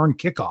return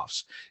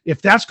kickoffs.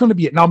 If that's going to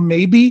be it. Now,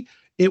 maybe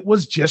it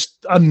was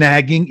just a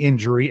nagging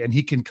injury and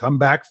he can come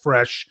back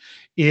fresh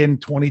in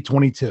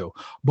 2022.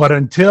 But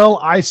until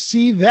I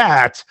see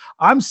that,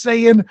 I'm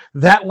saying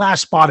that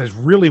last spot is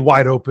really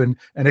wide open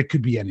and it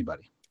could be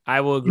anybody. I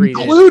will agree.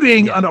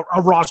 Including a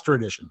roster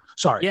edition.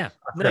 Sorry. Yeah.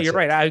 No, you're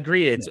right. I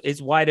agree.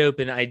 It's wide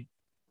open.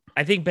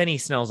 I think Benny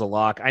Snell's a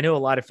lock. I know a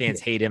lot of fans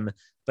hate him,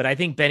 but I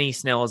think Benny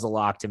Snell is a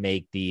lock to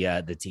make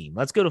the team.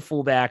 Let's go to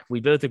fullback. We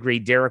both agree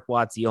Derek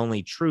Watt's the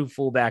only true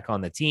fullback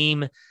on the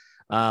team.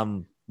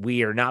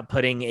 We are not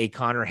putting a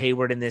Connor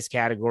Hayward in this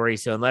category.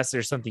 So unless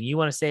there's something you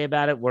want to say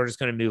about it, we're just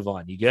going to move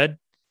on. You good?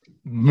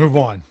 Move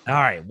on. All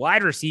right.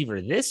 Wide receiver.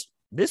 This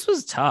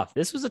was tough.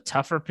 This was a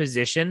tougher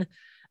position.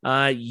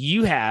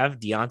 You have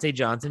Deontay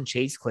Johnson,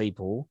 Chase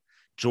Claypool,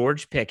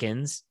 George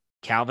Pickens,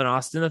 Calvin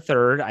Austin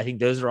III. I think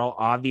those are all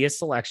obvious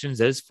selections,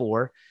 those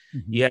 4.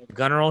 Mm-hmm. You have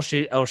Gunnar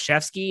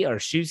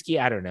Olszewski,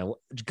 I don't know,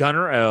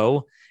 Gunnar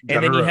O.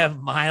 And then you have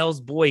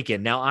Miles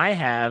Boykin. Now I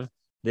have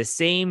the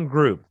same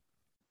group,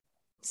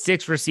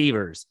 6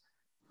 receivers.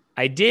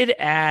 I did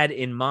add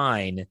in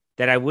mine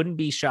that I wouldn't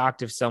be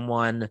shocked if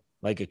someone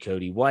like a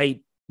Cody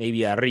White,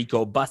 maybe a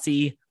Rico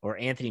Bussey or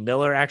Anthony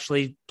Miller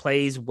actually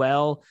plays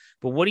well.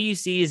 But what do you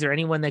see? Is there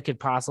anyone that could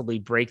possibly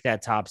break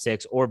that top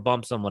 6 or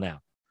bump someone out?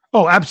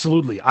 Oh,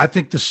 absolutely. I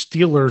think the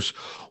Steelers,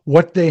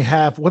 what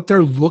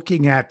they're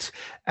looking at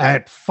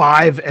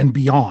 5 and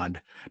beyond.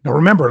 Now,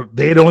 remember,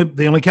 they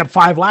only kept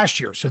 5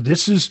 last year. So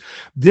this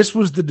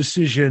was the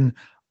decision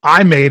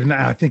I made, and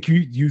I think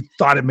you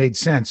thought it made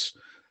sense.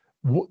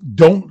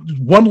 Don't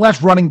 1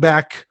 less running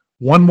back,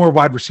 1 more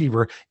wide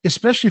receiver,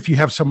 especially if you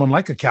have someone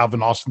like a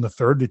Calvin Austin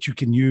III that you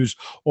can use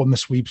on the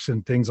sweeps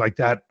and things like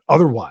that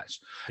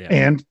otherwise. Yeah.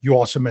 And you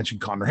also mentioned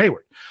Connor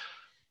Hayward.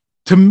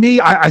 To me,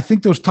 I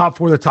think those top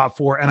 4 are the top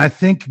 4, and I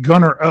think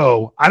Gunnar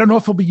O, I don't know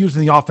if he'll be used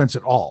in the offense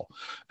at all.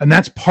 And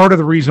that's part of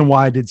the reason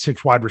why I did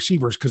 6 wide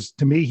receivers, because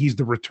to me, he's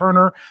the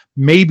returner.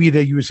 Maybe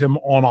they use him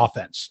on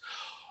offense.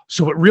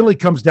 So it really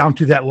comes down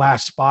to that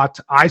last spot.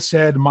 I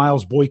said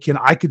Miles Boykin.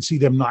 I could see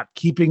them not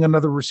keeping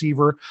another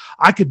receiver.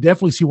 I could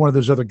definitely see one of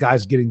those other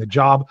guys getting the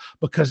job,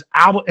 because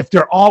if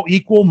they're all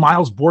equal,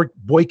 Miles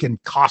Boykin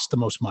costs the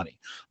most money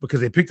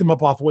because they picked him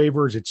up off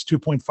waivers. It's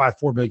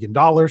 $2.54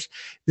 million.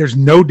 There's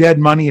no dead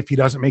money if he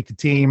doesn't make the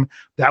team.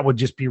 That would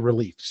just be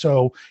relief.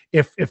 So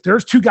if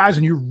there's 2 guys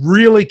and you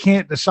really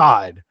can't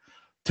decide,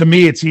 to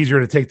me, it's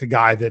easier to take the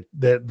guy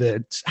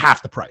that's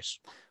half the price.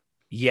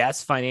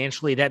 Yes,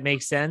 financially, that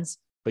makes sense.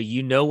 But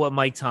you know what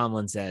Mike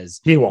Tomlin says.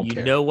 He won't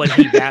care. Know what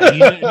he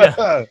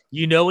values.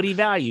 You know what he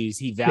values.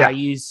 He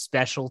values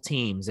special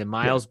teams, and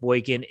Miles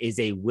Boykin is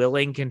a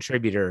willing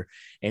contributor,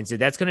 and so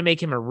that's going to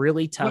make him a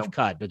really tough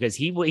cut, because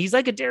he's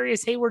like a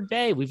Darius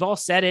Hayward-Bay. We've all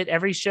said it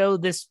every show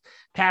this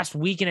past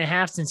week and a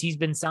half since he's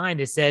been signed.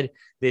 Has said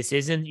this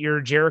isn't your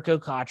Jericho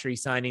Cotchery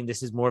signing.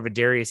 This is more of a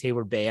Darius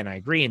Hayward-Bay, and I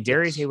agree. And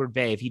Darius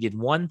Hayward-Bay, if he did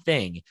one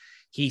thing,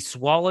 he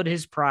swallowed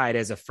his pride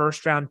as a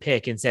first-round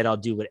pick and said, I'll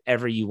do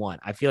whatever you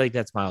want. I feel like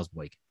that's Miles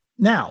Boykin.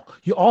 Now,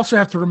 you also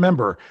have to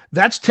remember,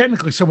 that's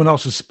technically someone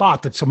else's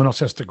spot that someone else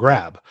has to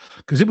grab,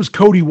 because it was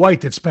Cody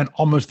White that spent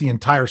almost the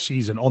entire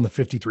season on the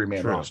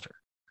 53-man roster.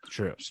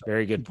 True.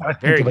 Very good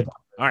point. Very good.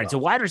 All right, so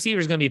wide receiver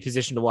is going to be a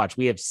position to watch.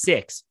 We have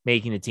 6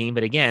 making the team,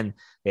 but again,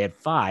 they had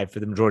 5 for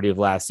the majority of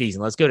last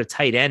season. Let's go to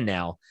tight end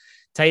now.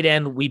 Tight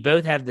end, we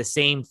both have the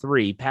same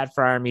 3, Pat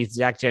Freiermuth,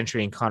 Zach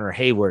Gentry, and Connor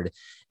Hayward.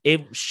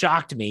 It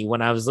shocked me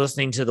when I was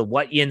listening to the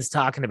What Yin's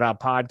Talking About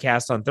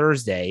podcast on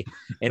Thursday,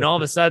 and all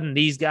of a sudden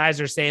these guys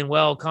are saying,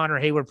 well, Connor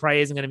Hayward probably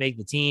isn't going to make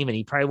the team, and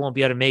he probably won't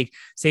be able to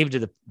save it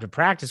to the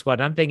practice squad.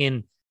 And I'm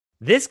thinking,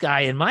 This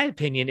guy, in my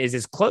opinion, is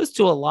as close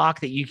to a lock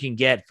that you can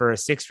get for a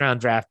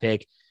 6th-round draft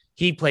pick.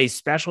 He plays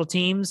special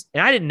teams,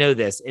 and I didn't know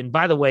this. And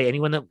by the way,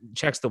 anyone that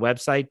checks the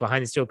website,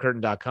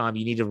 behindthesteelcurtain.com,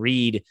 you need to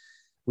read.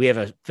 We have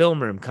a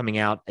film room coming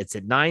out. It's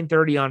at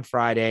 9:30 on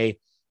Friday.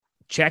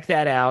 Check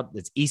that out.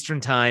 It's Eastern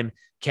time.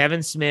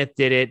 Kevin Smith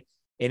did it,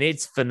 and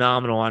it's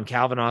phenomenal on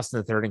Calvin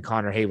Austin III and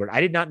Connor Hayward.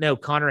 I did not know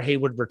Connor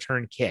Hayward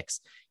returned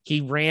kicks.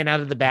 He ran out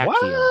of the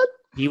backfield. What?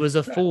 He was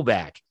a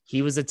fullback.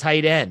 He was a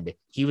tight end.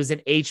 He was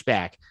an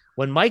H-back.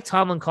 When Mike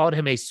Tomlin called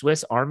him a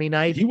Swiss Army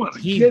knife,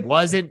 he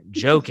wasn't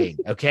joking,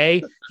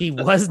 okay? He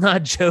was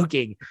not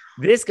joking.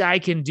 This guy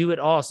can do it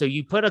all. So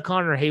you put a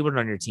Connor Hayward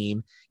on your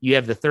team, you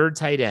have the 3rd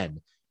tight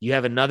end, you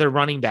have another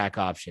running back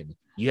option,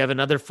 you have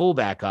another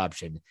fullback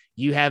option.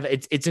 You have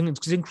it's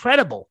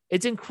incredible.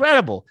 It's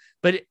incredible.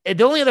 But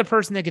the only other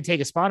person that could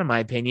take a spot, in my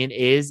opinion,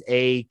 is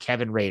a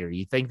Kevin Rader.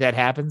 You think that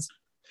happens?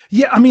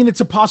 Yeah, I mean,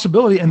 it's a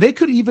possibility, and they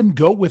could even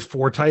go with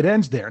 4 tight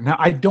ends there. Now,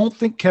 I don't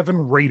think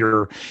Kevin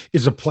Rader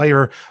is a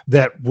player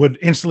that would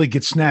instantly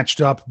get snatched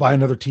up by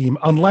another team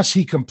unless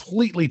he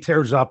completely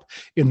tears up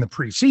in the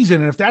preseason.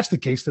 And if that's the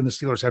case, then the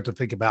Steelers have to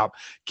think about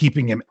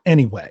keeping him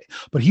anyway.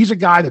 But he's a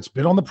guy that's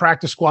been on the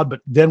practice squad, but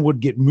then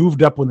would get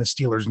moved up when the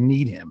Steelers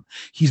need him.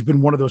 He's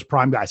been one of those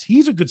prime guys.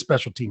 He's a good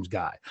special teams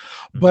guy.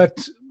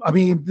 But, I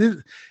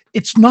mean,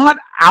 it's not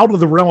out of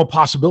the realm of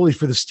possibility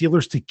for the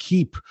Steelers to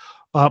keep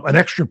an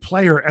extra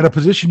player at a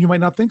position you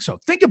might not think so.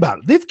 Think about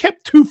it. They've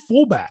kept 2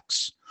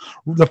 fullbacks.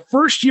 The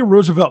first year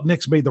Roosevelt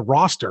Nix made the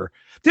roster,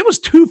 there was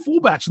 2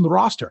 fullbacks in the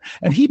roster,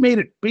 and he made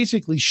it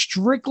basically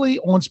strictly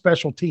on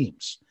special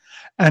teams,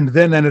 and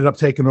then ended up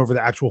taking over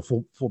the actual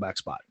fullback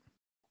spot.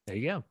 There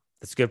you go.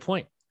 That's a good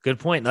point. Good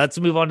point. Let's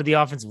move on to the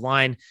offensive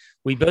line.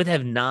 We both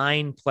have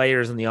 9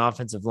 players on the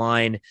offensive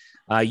line.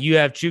 You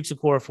have Chuks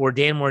Okorafor,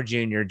 Dan Moore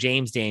Jr.,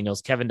 James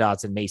Daniels, Kevin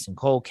Dotson, Mason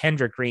Cole,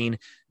 Kendrick Green,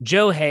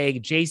 Joe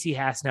Haig, J.C.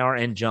 Hassenauer,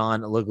 and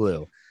John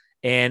LeGlue.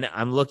 And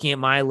I'm looking at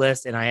my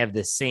list, and I have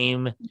the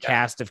same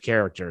cast of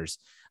characters.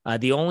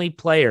 The only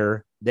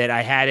player that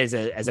I had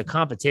as a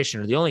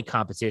competition, or the only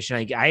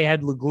competition, I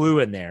had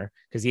LeGlue in there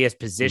because he has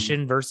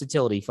position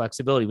versatility,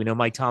 flexibility. We know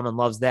Mike Tomlin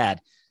loves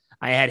that.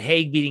 I had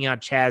Haig beating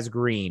out Chaz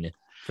Green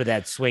for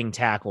that swing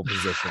tackle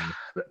position.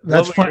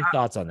 That's what were your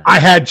thoughts on that? I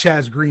had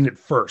Chaz Green at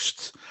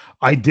first.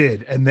 I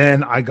did. And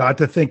then I got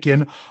to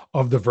thinking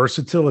of the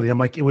versatility. I'm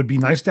like, it would be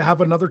nice to have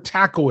another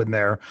tackle in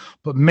there.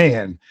 But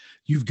man,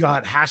 you've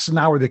got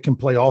Hassenauer that can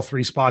play all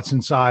 3 spots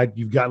inside.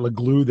 You've got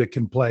LeGlue that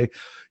can play.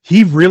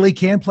 He really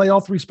can play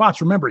all 3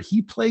 spots. Remember,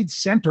 he played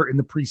center in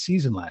the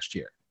preseason last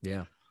year.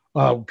 Yeah.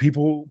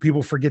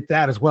 People forget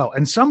that as well.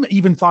 And some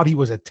even thought he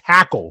was a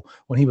tackle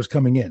when he was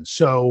coming in.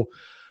 So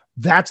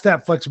that's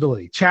that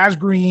flexibility. Chaz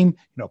Green,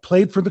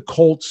 played for the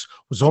Colts,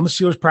 was on the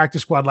Steelers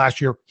practice squad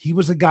last year. He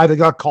was the guy that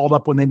got called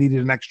up when they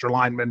needed an extra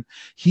lineman.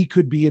 He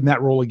could be in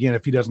that role again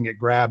if he doesn't get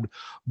grabbed.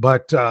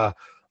 But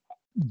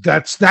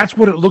that's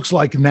what it looks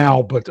like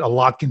now. But a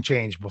lot can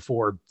change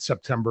before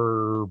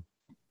September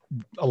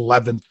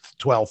 11th,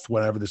 12th,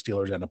 whenever the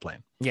Steelers end up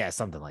playing. Yeah,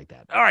 something like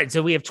that. All right,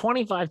 so we have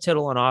 25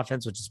 total on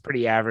offense, which is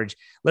pretty average.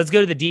 Let's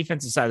go to the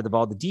defensive side of the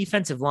ball. The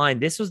defensive line,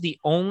 this was the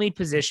only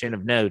position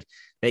of note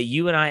that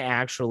you and I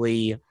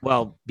actually,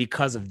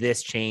 because of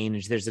this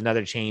change, there's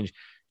another change.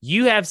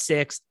 You have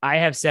 6, I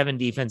have 7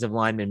 defensive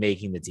linemen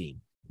making the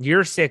team.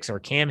 Your 6 are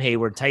Cam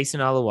Hayward,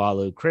 Tyson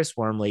Alualu, Chris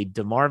Wormley,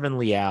 DeMarvin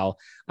Leal,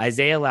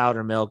 Isaiah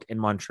Loudermilk,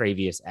 and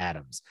Montravius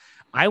Adams.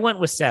 I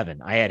went with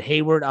 7. I had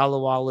Hayward,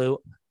 Alualu,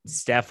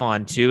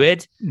 Stephon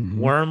Tuitt,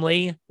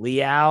 Wormley,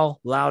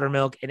 Leal,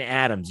 Loudermilk, and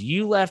Adams.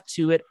 You left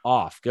Tuitt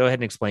off. Go ahead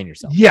and explain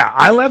yourself. Yeah,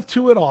 I left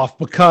Tuitt off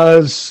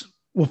because,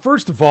 well,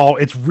 first of all,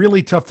 it's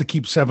really tough to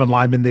keep 7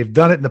 linemen. They've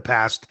done it in the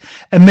past,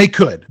 and they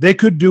could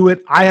do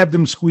it. I have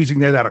them squeezing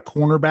that out of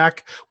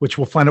cornerback, which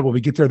we'll find out when we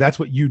get there. That's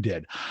what you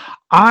did.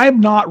 I'm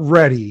not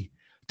ready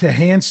to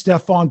hand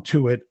Stephon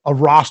Tuitt a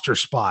roster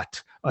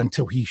spot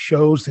until he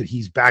shows that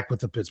he's back with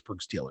the Pittsburgh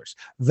Steelers.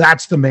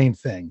 That's the main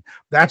thing.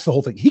 That's the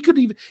whole thing. He could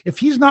even, if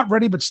he's not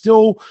ready, but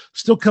still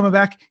coming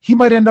back, he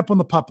might end up on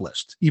the PUP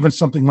list, even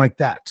something like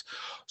that.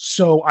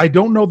 So I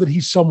don't know that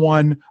he's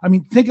someone, I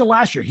mean, think of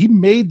last year. He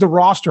made the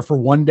roster for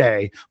one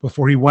day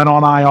before he went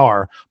on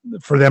IR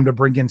for them to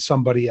bring in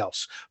somebody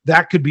else.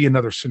 That could be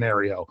another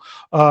scenario.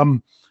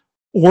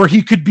 Or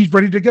he could be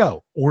ready to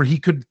go, or he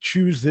could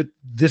choose that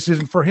this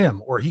isn't for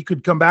him, or he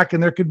could come back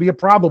and there could be a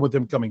problem with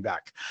him coming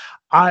back.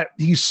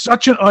 He's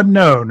such an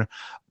unknown.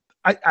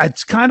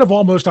 It's kind of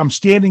almost, I'm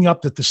standing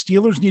up that the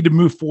Steelers need to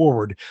move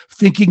forward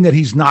thinking that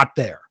he's not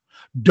there.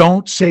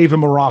 Don't save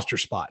him a roster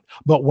spot.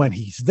 But when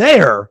he's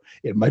there,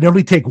 it might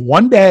only take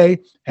one day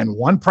and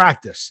one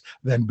practice.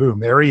 Then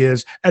boom, there he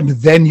is. And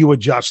then you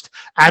adjust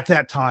at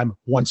that time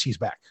once he's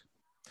back.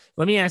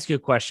 Let me ask you a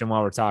question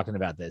while we're talking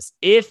about this.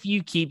 If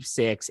you keep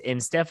 6 and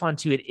Stephon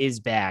Tuitt is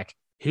back,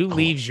 who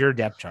leaves your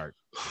depth chart?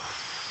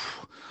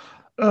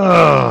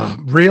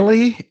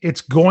 Really?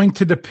 It's going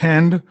to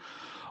depend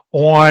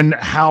on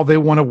how they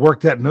want to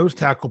work that nose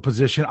tackle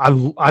position. I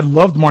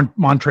loved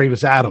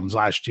Montravius Adams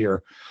last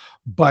year,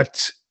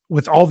 but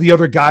with all the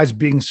other guys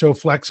being so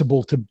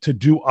flexible to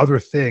do other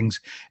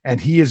things. And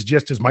he is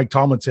just, as Mike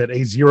Tomlin said,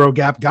 a zero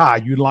gap guy.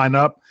 You line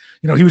up,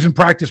 he was in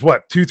practice,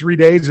 2-3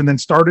 days and then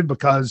started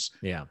because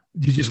you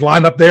just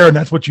line up there and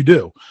that's what you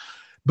do.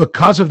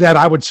 Because of that,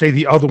 I would say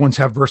the other ones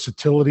have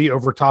versatility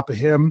over top of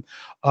him,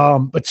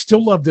 but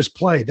still love this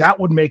play. That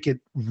would make it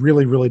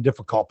really, really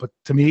difficult. But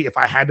to me, if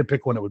I had to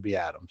pick one, it would be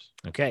Adams.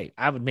 Okay.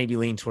 I would maybe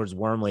lean towards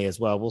Wormley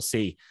as well. We'll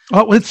see.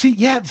 Oh, let's see.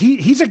 Yeah,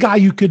 he's a guy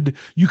you could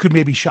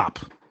maybe shop.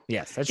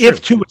 Yes, that's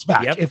if true. Tuitt's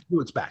back. Yep. If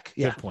Tuitt's back.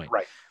 Yeah, good point.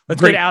 Right.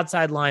 Let's go to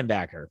outside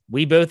linebacker.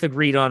 We both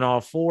agreed on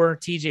all four: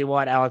 TJ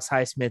Watt, Alex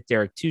Highsmith,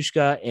 Derek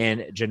Tushka,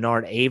 and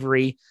Jannard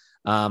Avery.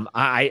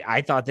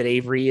 I thought that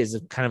Avery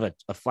is kind of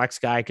a flex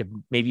guy, could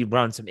maybe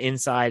run some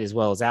inside as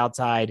well as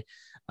outside.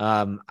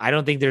 I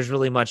don't think there's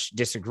really much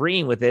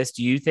disagreeing with this.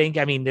 Do you think?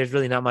 I mean, there's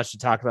really not much to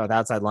talk about with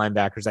outside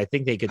linebackers. I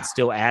think they could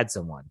still add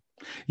someone.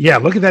 Yeah,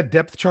 look at that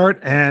depth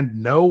chart,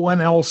 and no one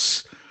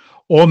else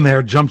on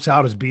there jumps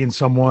out as being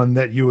someone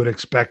that you would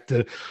expect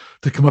to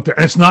come up there.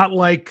 And it's not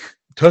like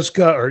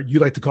Tushka, or you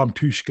like to call him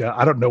Tushka.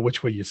 I don't know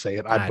which way you say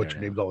it. I butcher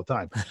names all the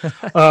time.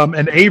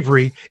 And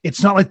Avery,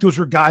 it's not like those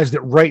are guys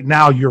that right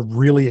now you're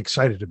really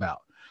excited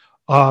about.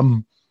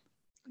 The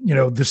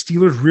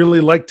Steelers really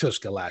liked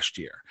Tushka last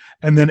year.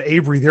 And then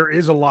Avery, there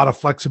is a lot of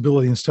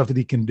flexibility and stuff that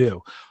he can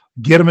do.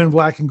 Get him in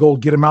black and gold,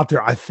 get him out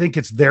there. I think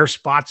it's their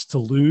spots to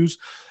lose.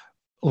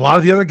 A lot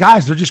of the other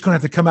guys, they're just going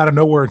to have to come out of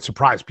nowhere and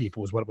surprise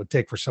people is what it would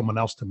take for someone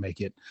else to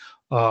make it.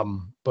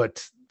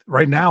 But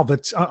right now,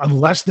 that's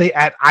unless they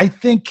add, I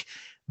think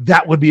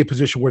that would be a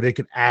position where they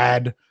could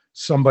add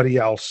somebody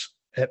else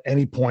at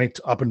any point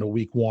up into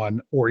week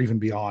one or even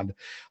beyond.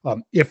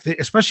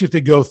 Especially if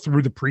they go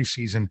through the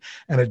preseason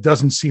and it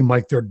doesn't seem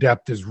like their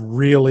depth is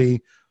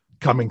really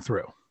coming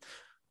through.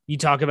 You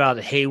talk about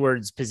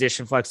Hayward's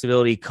position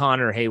flexibility,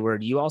 Connor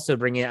Hayward. You also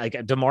bring in like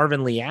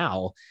DeMarvin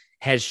Leal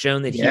has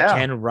shown that he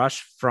can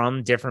rush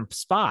from different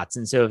spots.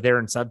 And so if they're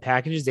in sub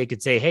packages, they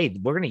could say, hey,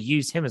 we're going to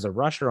use him as a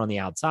rusher on the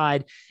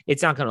outside.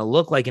 It's not going to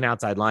look like an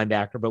outside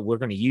linebacker, but we're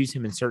going to use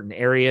him in certain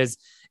areas,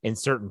 in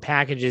certain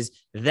packages.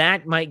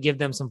 That might give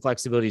them some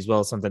flexibility as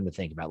well, something to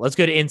think about. Let's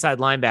go to inside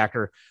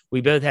linebacker.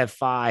 We both have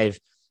 5: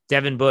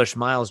 Devin Bush,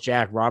 Miles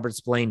Jack, Robert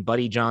Spillane,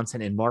 Buddy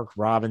Johnson, and Mark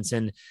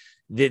Robinson.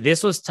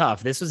 This was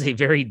tough. This was a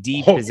very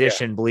deep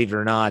position, believe it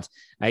or not.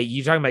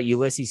 You're talking about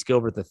Ulysses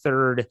Gilbert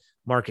III.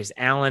 Marcus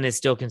Allen is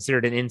still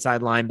considered an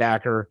inside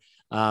linebacker.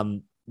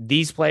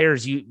 These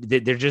players,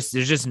 there's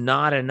just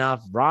not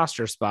enough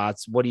roster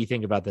spots. What do you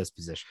think about this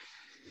position?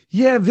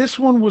 Yeah, this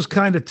one was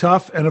kind of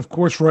tough, and of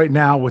course, right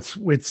now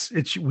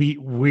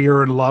we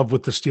are in love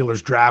with the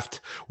Steelers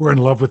draft. We're in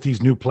love with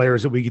these new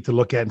players that we get to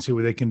look at and see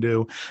what they can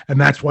do, and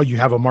that's why you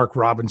have a Mark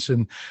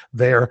Robinson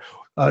there.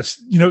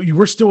 You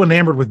were still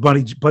enamored with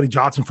Buddy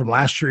Johnson from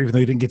last year, even though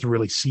you didn't get to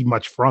really see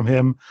much from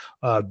him.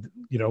 I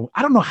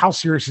don't know how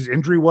serious his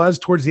injury was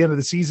towards the end of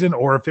the season,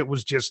 or if it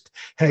was just,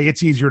 hey,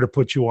 it's easier to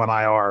put you on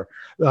IR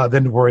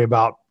than to worry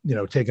about,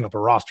 taking up a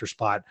roster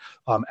spot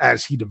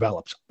as he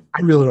develops.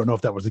 I really don't know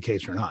if that was the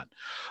case or not.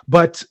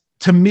 But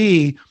to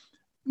me,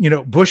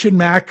 Bush and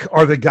Mack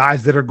are the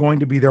guys that are going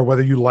to be there,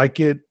 whether you like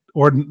it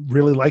or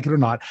really like it or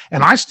not.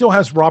 And I still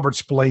have Robert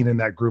Spillane in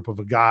that group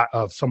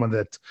of someone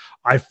that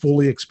I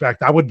fully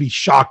expect. I would be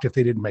shocked if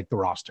they didn't make the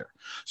roster.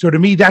 So to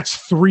me, that's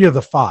 3 of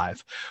the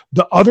 5.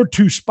 The other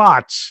 2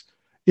 spots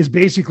is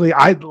basically,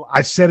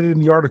 I said it in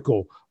the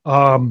article,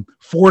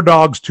 4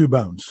 dogs, 2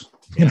 bones,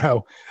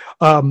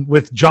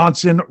 with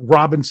Johnson,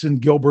 Robinson,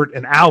 Gilbert,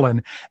 and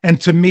Allen.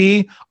 And to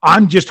me,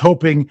 I'm just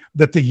hoping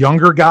that the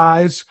younger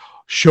guys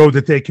show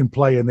that they can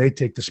play and they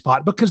take the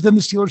spot, because then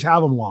the Steelers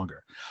have them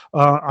longer.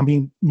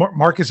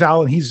 Marcus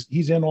Allen,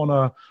 he's in on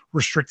a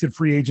restricted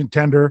free agent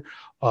tender.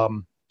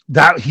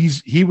 That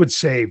he would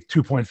save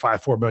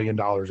 $2.54 million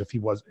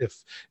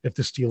if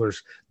the Steelers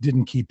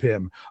didn't keep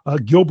him.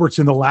 Gilbert's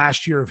in the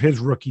last year of his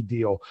rookie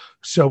deal,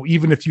 so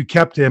even if you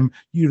kept him,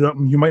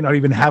 you might not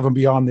even have him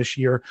beyond this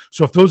year.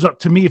 So if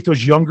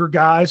those younger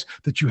guys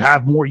that you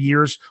have more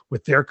years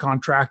with their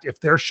contract, if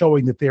they're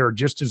showing that they are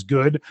just as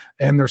good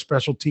and they're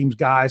special teams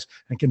guys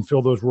and can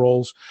fill those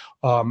roles,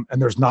 and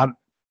there's not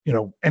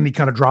any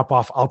kind of drop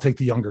off, I'll take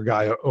the younger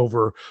guy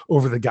over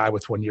the guy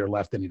with 1 year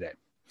left any day.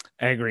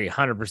 I agree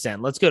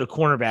 100%. Let's go to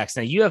cornerbacks.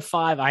 Now you have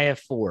 5, I have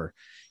 4.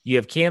 You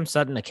have Cam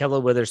Sutton, Ahkello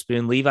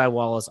Witherspoon, Levi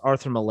Wallace,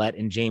 Arthur Millette,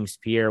 and James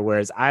Pierre,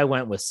 whereas I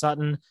went with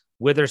Sutton,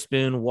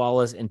 Witherspoon,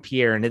 Wallace, and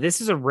Pierre. And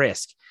this is a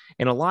risk.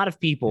 And a lot of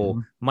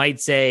people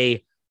might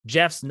say,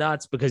 Jeff's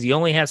nuts because he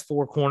only has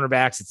 4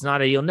 cornerbacks. It's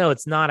not ideal. No,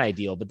 it's not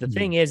ideal. But the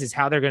thing is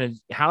how they're going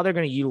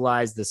to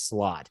utilize the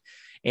slot.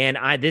 And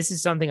this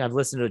is something I've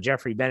listened to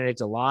Jeffrey Benedict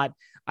a lot.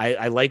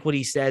 I like what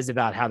he says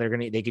about how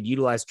they could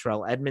utilize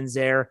Terrell Edmonds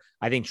there.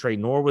 I think Trey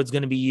Norwood's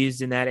going to be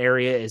used in that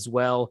area as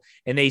well.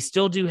 And they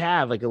still do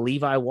have like a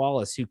Levi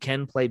Wallace who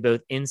can play both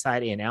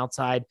inside and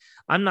outside.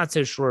 I'm not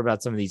so sure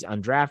about some of these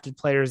undrafted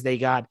players they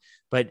got,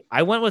 but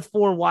I went with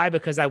 4. Why?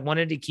 Because I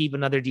wanted to keep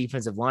another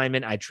defensive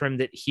lineman. I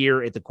trimmed it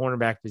here at the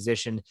cornerback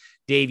position.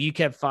 Dave, you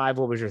kept 5.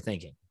 What was your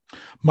thinking?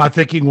 My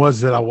thinking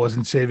was that I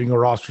wasn't saving a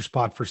roster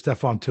spot for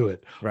Stephon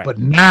Tuitt. Right. But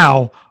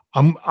now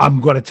I'm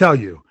going to tell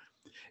you,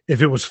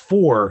 if it was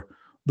 4,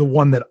 the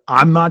one that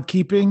I'm not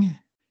keeping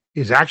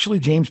is actually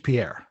James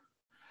Pierre.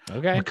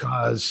 Okay.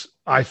 Because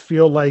I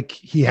feel like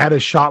he had a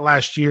shot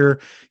last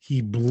year.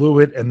 He blew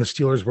it, and the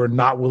Steelers were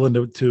not willing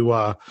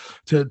to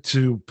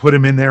put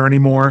him in there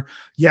anymore.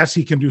 Yes,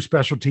 he can do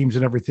special teams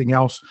and everything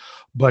else,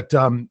 but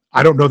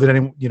I don't know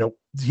that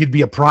he'd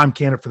be a prime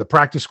candidate for the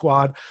practice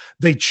squad.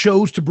 They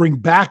chose to bring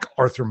back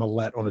Arthur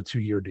Millette on a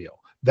 2-year deal.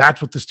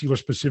 That's what the Steelers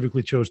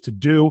specifically chose to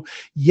do.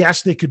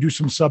 Yes, they could do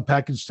some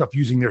sub-package stuff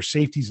using their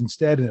safeties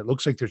instead, and it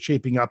looks like they're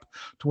shaping up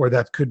to where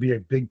that could be a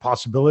big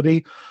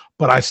possibility.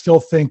 But I still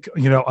think,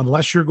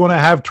 unless you're going to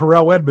have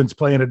Terrell Edmonds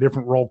playing a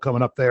different role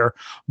coming up there,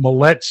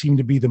 Millette seemed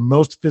to be the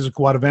most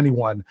physical out of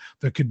anyone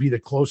that could be the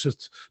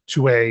closest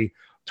to a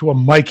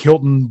Mike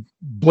Hilton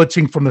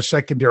blitzing from the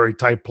secondary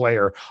type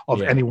player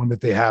of anyone that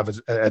they have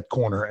at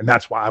corner, and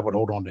that's why I would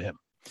hold on to him.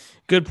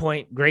 Good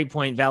point. Great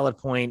point. Valid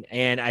point.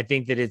 And I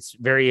think that it's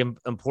very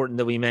important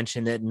that we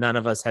mention that none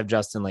of us have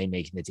Justin Lane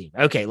making the team.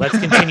 Okay, let's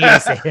continue to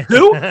say it.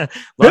 Who?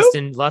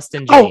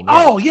 Lustin Jane.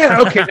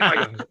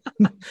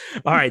 Okay.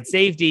 All right,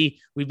 safety.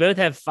 We both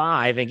have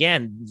 5.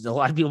 Again, a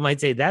lot of people might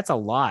say that's a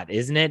lot,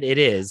 isn't it? It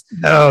is.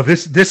 No,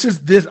 this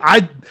is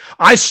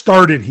I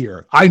started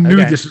here. I knew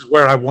this is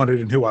where I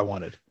wanted and who I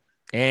wanted.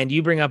 And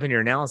you bring up in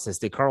your analysis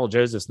that Carl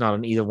Joseph's not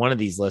on either one of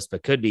these lists,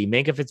 but could be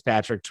Minkah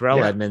Fitzpatrick,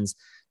 Terrell Edmonds,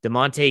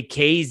 DeMonte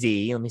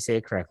Casey, let me say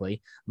it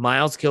correctly,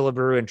 Miles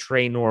Killebrew, and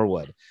Trey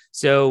Norwood.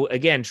 So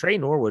again, Trey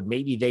Norwood,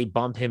 maybe they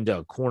bump him to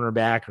a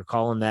cornerback or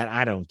call him that.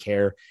 I don't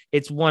care.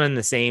 It's one and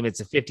the same. It's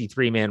a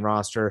 53-man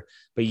roster,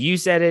 but you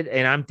said it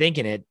and I'm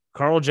thinking it.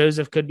 Carl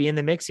Joseph could be in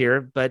the mix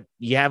here, but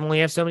you only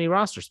have so many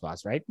roster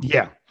spots, right?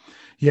 Yeah.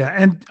 Yeah,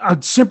 and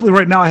simply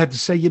right now I have to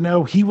say,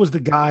 he was the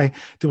guy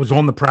that was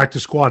on the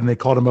practice squad and they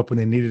called him up when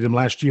they needed him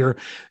last year.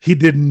 He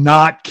did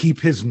not keep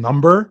his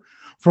number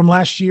from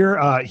last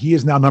year. He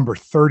is now number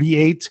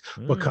 38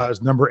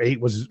 because number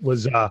 8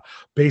 was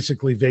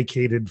basically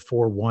vacated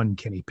for one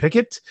Kenny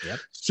Pickett. Yep.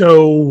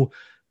 So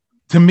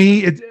to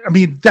me,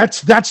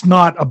 that's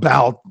not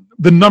about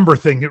the number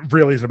thing. It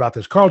really is about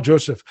this. Carl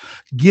Joseph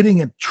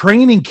getting a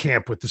training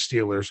camp with the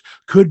Steelers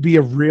could be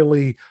a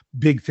really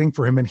big thing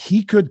for him. And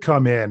he could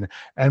come in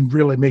and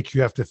really make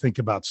you have to think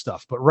about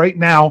stuff. But right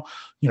now,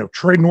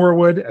 Trey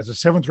Norwood as a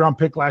 7th round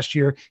pick last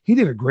year, he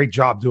did a great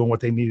job doing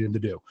what they needed him to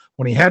do.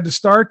 When he had to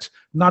start,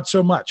 not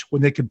so much.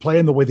 When they could play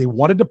him the way they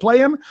wanted to play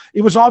him,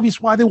 it was obvious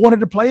why they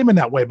wanted to play him in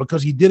that way,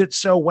 because he did it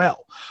so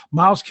well.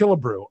 Miles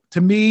Killebrew,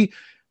 to me,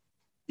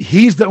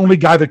 he's the only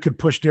guy that could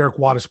push Derek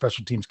Watt as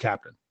special teams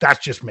captain.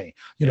 That's just me.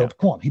 Come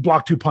on. He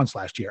blocked 2 punts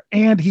last year,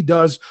 and he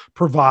does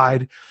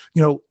provide,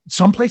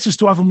 some places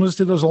still have him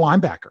listed as a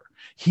linebacker.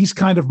 He's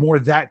kind of more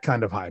that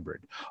kind of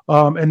hybrid.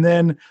 And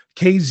then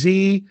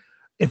KZ,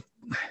 if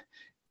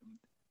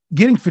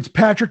getting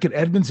Fitzpatrick and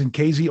Edmonds and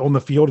KZ on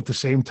the field at the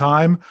same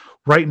time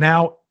right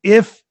now,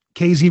 if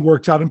KZ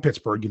works out in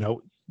Pittsburgh,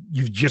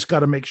 you've just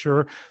got to make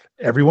sure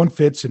everyone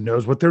fits and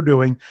knows what they're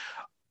doing.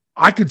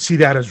 I could see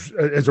that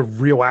as a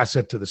real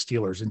asset to the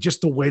Steelers and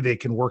just the way they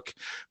can work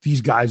these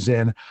guys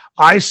in.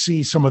 I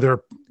see some of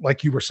their,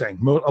 like you were saying,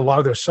 a lot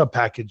of their sub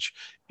package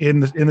in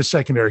the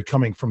secondary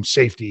coming from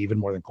safety even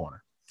more than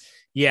corner.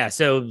 Yeah,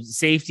 so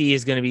safety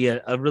is going to be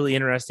a really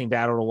interesting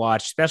battle to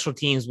watch. Special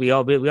teams, we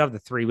have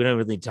the 3. We don't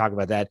really need to talk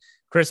about that.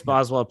 Chris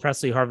Boswell,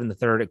 Presley Harvin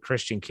III,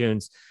 Christian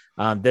Kuntz.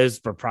 Those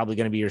are probably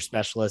going to be your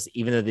specialists,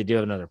 even though they do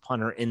have another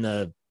punter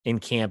in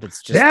camp.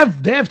 It's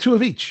just they have 2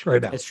 of each right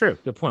now. It's true.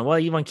 Good point. Well,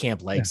 you want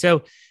camp leg. Yeah.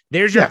 So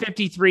there's your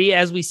 53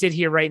 as we sit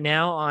here right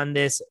now on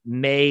this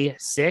May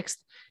 6th,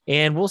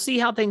 and we'll see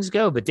how things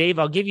go. But Dave,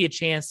 I'll give you a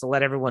chance to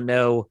let everyone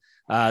know.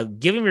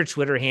 Give them your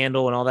Twitter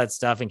handle and all that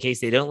stuff in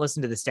case they don't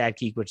listen to the Stat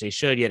Geek, which they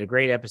should. You had a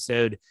great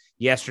episode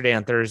yesterday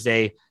on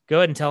Thursday. Go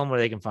ahead and tell them where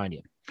they can find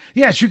you.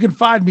 Yes, you can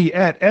find me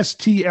at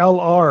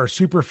STLR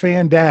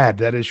Superfan Dad.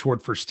 That is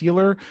short for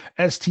Steeler.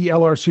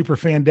 STLR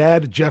Superfan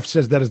Dad. Jeff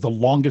says that is the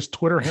longest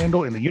Twitter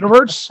handle in the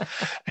universe.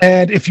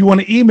 And if you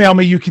want to email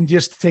me, you can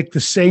just take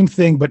the same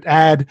thing, but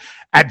add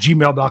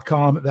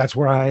 @gmail.com. That's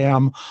where I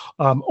am.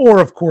 Or,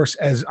 of course,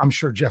 as I'm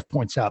sure Jeff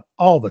points out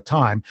all the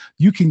time,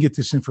 you can get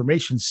this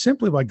information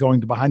simply by going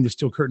to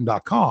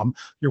BehindTheSteelCurtain.com,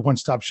 your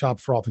one-stop shop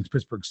for all things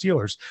Pittsburgh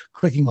Steelers,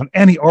 clicking on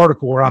any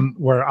article where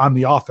I'm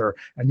the author,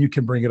 and you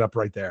can bring it up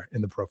right there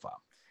in the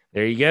profile.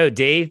 There you go,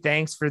 Dave.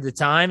 Thanks for the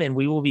time, and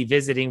we will be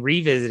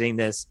revisiting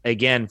this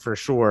again for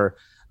sure.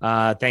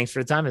 Thanks for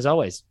the time, as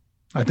always.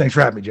 Thanks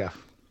for having me,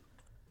 Jeff.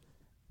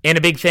 And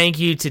a big thank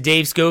you to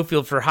Dave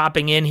Schofield for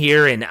hopping in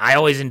here. And I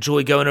always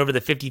enjoy going over the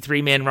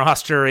 53-man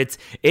roster.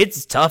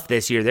 It's tough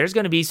this year. There's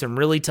going to be some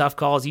really tough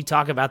calls. You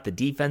talk about the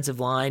defensive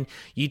line.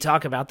 You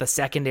talk about the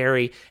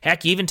secondary.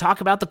 Heck, you even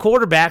talk about the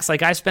quarterbacks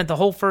like I spent the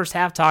whole first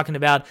half talking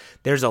about.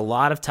 There's a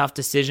lot of tough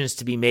decisions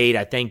to be made.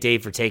 I thank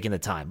Dave for taking the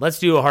time. Let's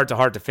do a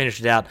heart-to-heart to finish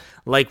it out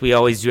like we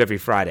always do every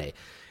Friday.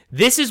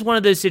 This is one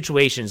of those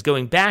situations,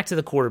 going back to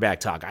the quarterback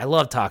talk. I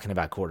love talking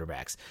about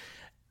quarterbacks.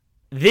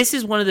 this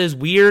is one of those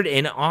weird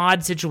and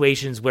odd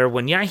situations where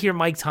when I hear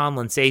Mike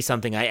Tomlin say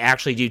something, I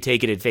actually do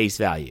take it at face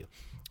value.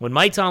 When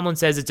Mike Tomlin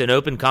says it's an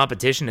open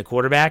competition at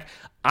quarterback,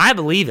 I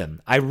believe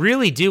him. I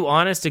really do,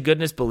 honest to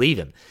goodness, believe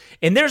him.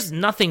 And there's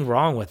nothing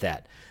wrong with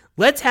that.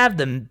 Let's have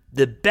the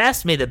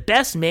best, may the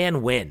best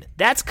man win.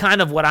 That's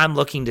kind of what I'm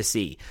looking to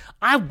see.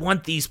 I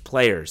want these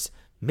players,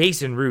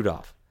 Mason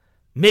Rudolph,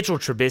 Mitchell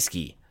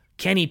Trubisky,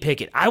 Kenny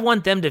Pickett, I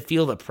want them to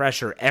feel the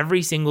pressure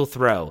every single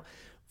throw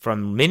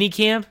from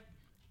minicamp,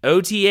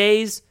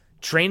 OTAs,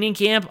 training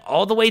camp,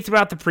 all the way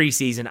throughout the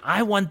preseason.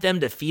 I want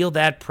them to feel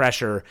that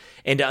pressure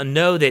and to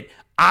know that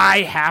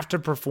I have to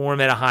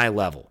perform at a high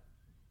level.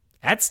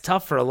 That's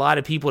tough for a lot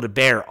of people to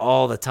bear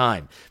all the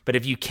time. But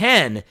if you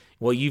can,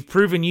 well, you've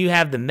proven you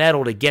have the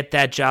mettle to get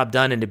that job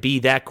done and to be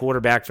that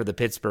quarterback for the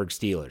Pittsburgh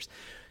Steelers.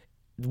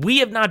 We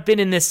have not been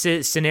in this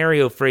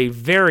scenario for a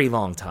very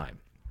long time.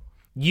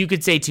 You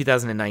could say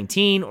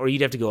 2019, or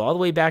you'd have to go all the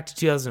way back to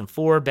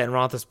 2004, Ben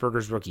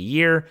Roethlisberger's rookie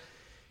year.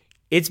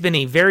 It's been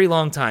a very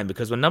long time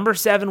because when number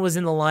 7 was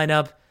in the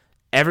lineup,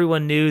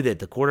 everyone knew that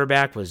the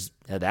quarterback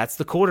that's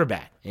the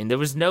quarterback. And there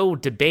was no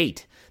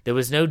debate. There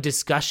was no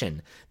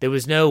discussion. There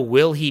was no,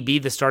 will he be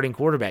the starting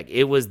quarterback?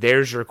 It was,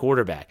 there's your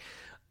quarterback.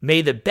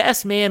 May the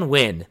best man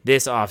win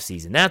this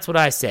offseason. That's what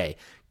I say.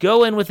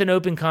 Go in with an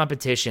open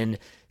competition.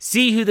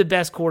 See who the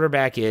best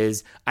quarterback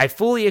is. I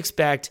fully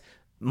expect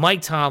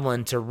Mike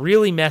Tomlin to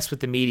really mess with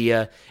the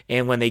media,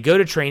 and when they go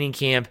to training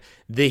camp,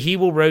 he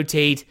will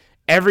rotate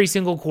every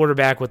single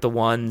quarterback with the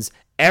ones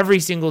every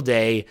single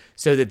day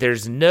so that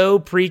there's no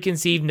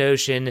preconceived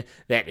notion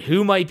that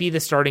who might be the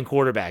starting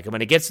quarterback. And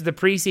when it gets to the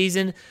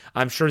preseason,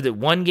 I'm sure that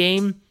one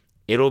game,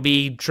 it'll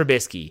be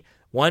Trubisky.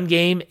 One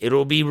game,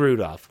 it'll be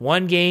Rudolph.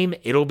 One game,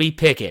 it'll be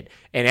Pickett.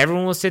 And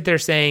everyone will sit there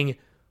saying,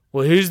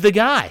 well, who's the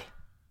guy?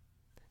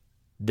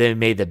 Then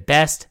may the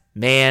best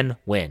man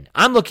win.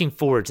 I'm looking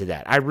forward to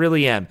that. I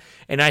really am.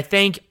 And I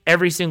thank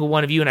every single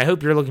one of you, and I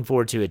hope you're looking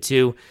forward to it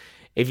too.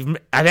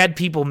 I've had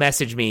people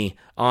message me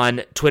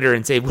on Twitter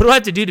and say, what do I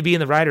have to do to be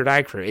in the Ride or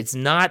Die crew? It's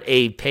not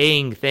a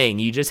paying thing.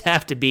 You just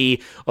have to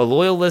be a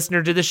loyal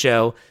listener to the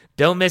show.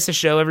 Don't miss a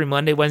show every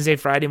Monday, Wednesday,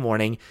 Friday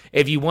morning.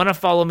 If you want to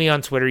follow me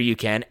on Twitter, you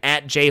can,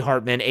 at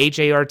jhartman,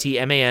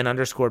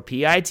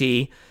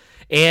 HARTMAN_PIT,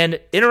 and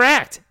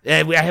interact.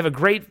 I have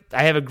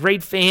a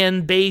great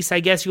fan base,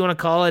 I guess you want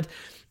to call it.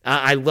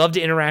 I love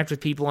to interact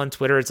with people on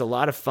Twitter. It's a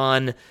lot of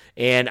fun,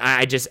 and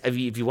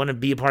if you want to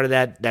be a part of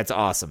that, that's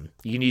awesome.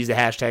 You can use the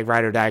hashtag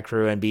Ride or Die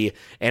Crew and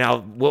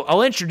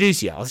I'll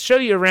introduce you. I'll show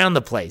you around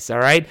the place. All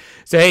right.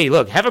 So hey,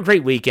 look, have a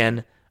great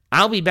weekend.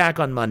 I'll be back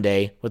on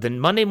Monday with a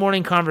Monday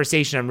morning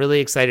conversation I'm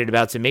really excited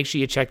about. So make sure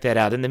you check that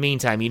out. In the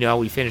meantime, you know how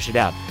we finish it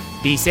out.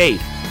 Be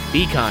safe,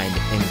 be kind,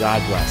 and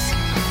God bless.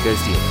 Go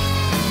Steelers.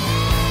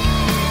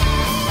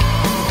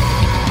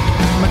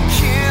 My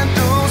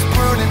candles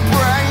burning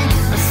bright.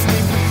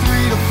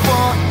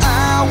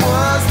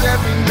 Hours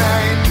every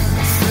night,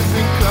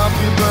 sipping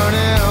coffee,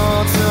 burning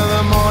all till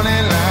the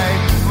morning light.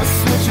 My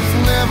switch is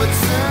never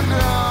turned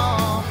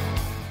off.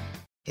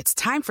 It's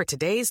time for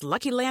today's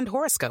Lucky Land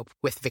horoscope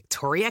with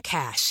Victoria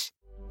Cash.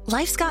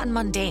 Life's gotten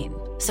mundane,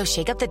 so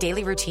shake up the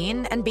daily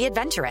routine and be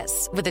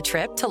adventurous with a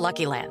trip to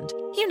Lucky Land.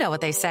 You know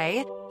what they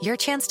say. Your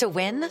chance to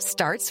win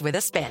starts with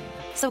a spin.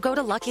 So go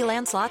to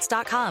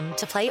LuckyLandSlots.com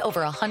to play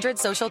over 100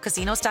 social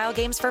casino-style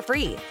games for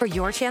free for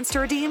your chance to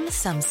redeem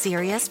some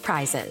serious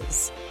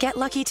prizes. Get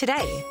lucky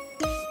today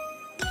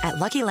at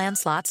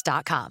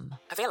LuckyLandSlots.com.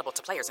 Available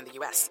to players in the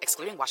U.S.,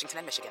 excluding Washington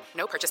and Michigan.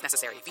 No purchase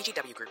necessary.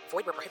 VGW Group.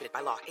 Void where prohibited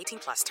by law.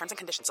 18+. Terms and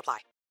conditions apply.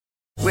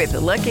 With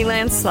the Lucky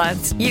Land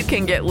Slots, you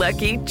can get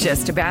lucky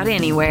just about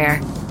anywhere.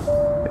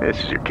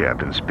 This is your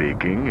captain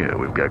speaking.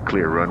 We've got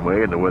clear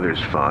runway and the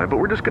weather's fine, but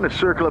we're just going to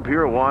circle up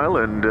here a while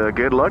and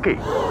get lucky.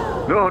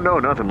 No,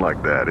 nothing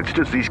like that. It's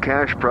just these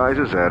cash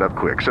prizes add up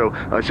quick. So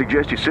I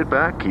suggest you sit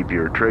back, keep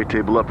your tray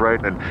table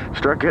upright, and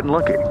start getting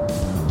lucky.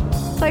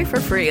 Play for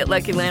free at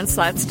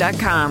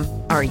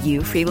LuckyLandSlots.com. Are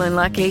you feeling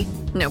lucky?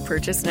 No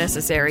purchase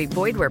necessary.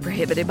 Void where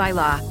prohibited by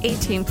law.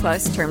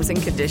 18+ terms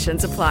and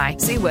conditions apply.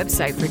 See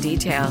website for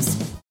details.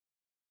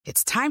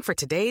 It's time for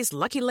today's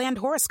Lucky Land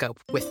horoscope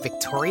with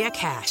Victoria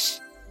Cash.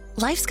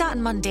 Life's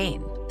gotten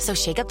mundane, so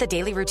shake up the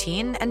daily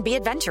routine and be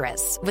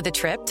adventurous with a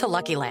trip to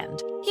Lucky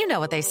Land. You know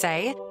what they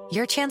say.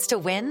 Your chance to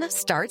win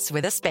starts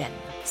with a spin.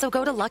 So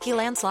go to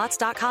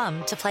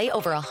LuckyLandSlots.com to play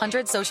over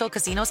 100 social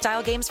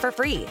casino-style games for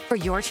free for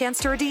your chance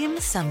to redeem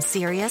some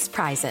serious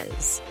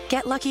prizes.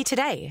 Get lucky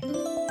today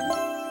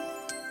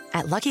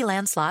at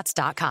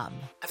LuckyLandSlots.com.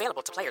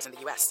 Available to players in the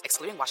U.S.,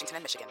 excluding Washington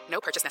and Michigan. No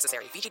purchase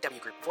necessary.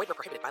 VGW Group. Void where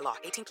prohibited by law.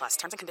 18+.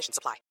 Terms and conditions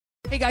apply.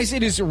 Hey guys,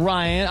 it is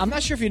Ryan. I'm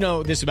not sure if you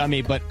know this about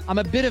me, but I'm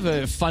a bit of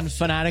a fun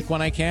fanatic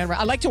when I can.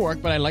 I like to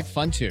work, but I like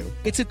fun too.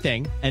 It's a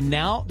thing. And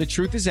now the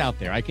truth is out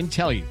there. I can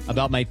tell you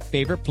about my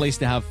favorite place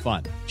to have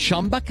fun.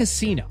 Chumba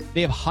Casino.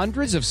 They have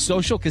hundreds of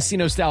social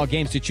casino-style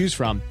games to choose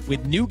from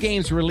with new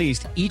games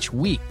released each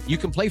week. You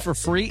can play for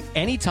free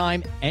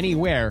anytime,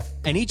 anywhere,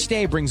 and each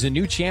day brings a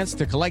new chance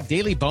to collect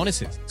daily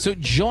bonuses. So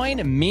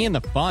join me in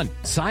the fun.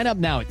 Sign up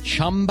now at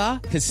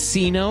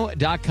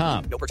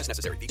ChumbaCasino.com. No purchase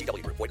necessary.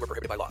 VGW Group. Void where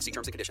prohibited by law. See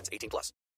terms and conditions. 18+.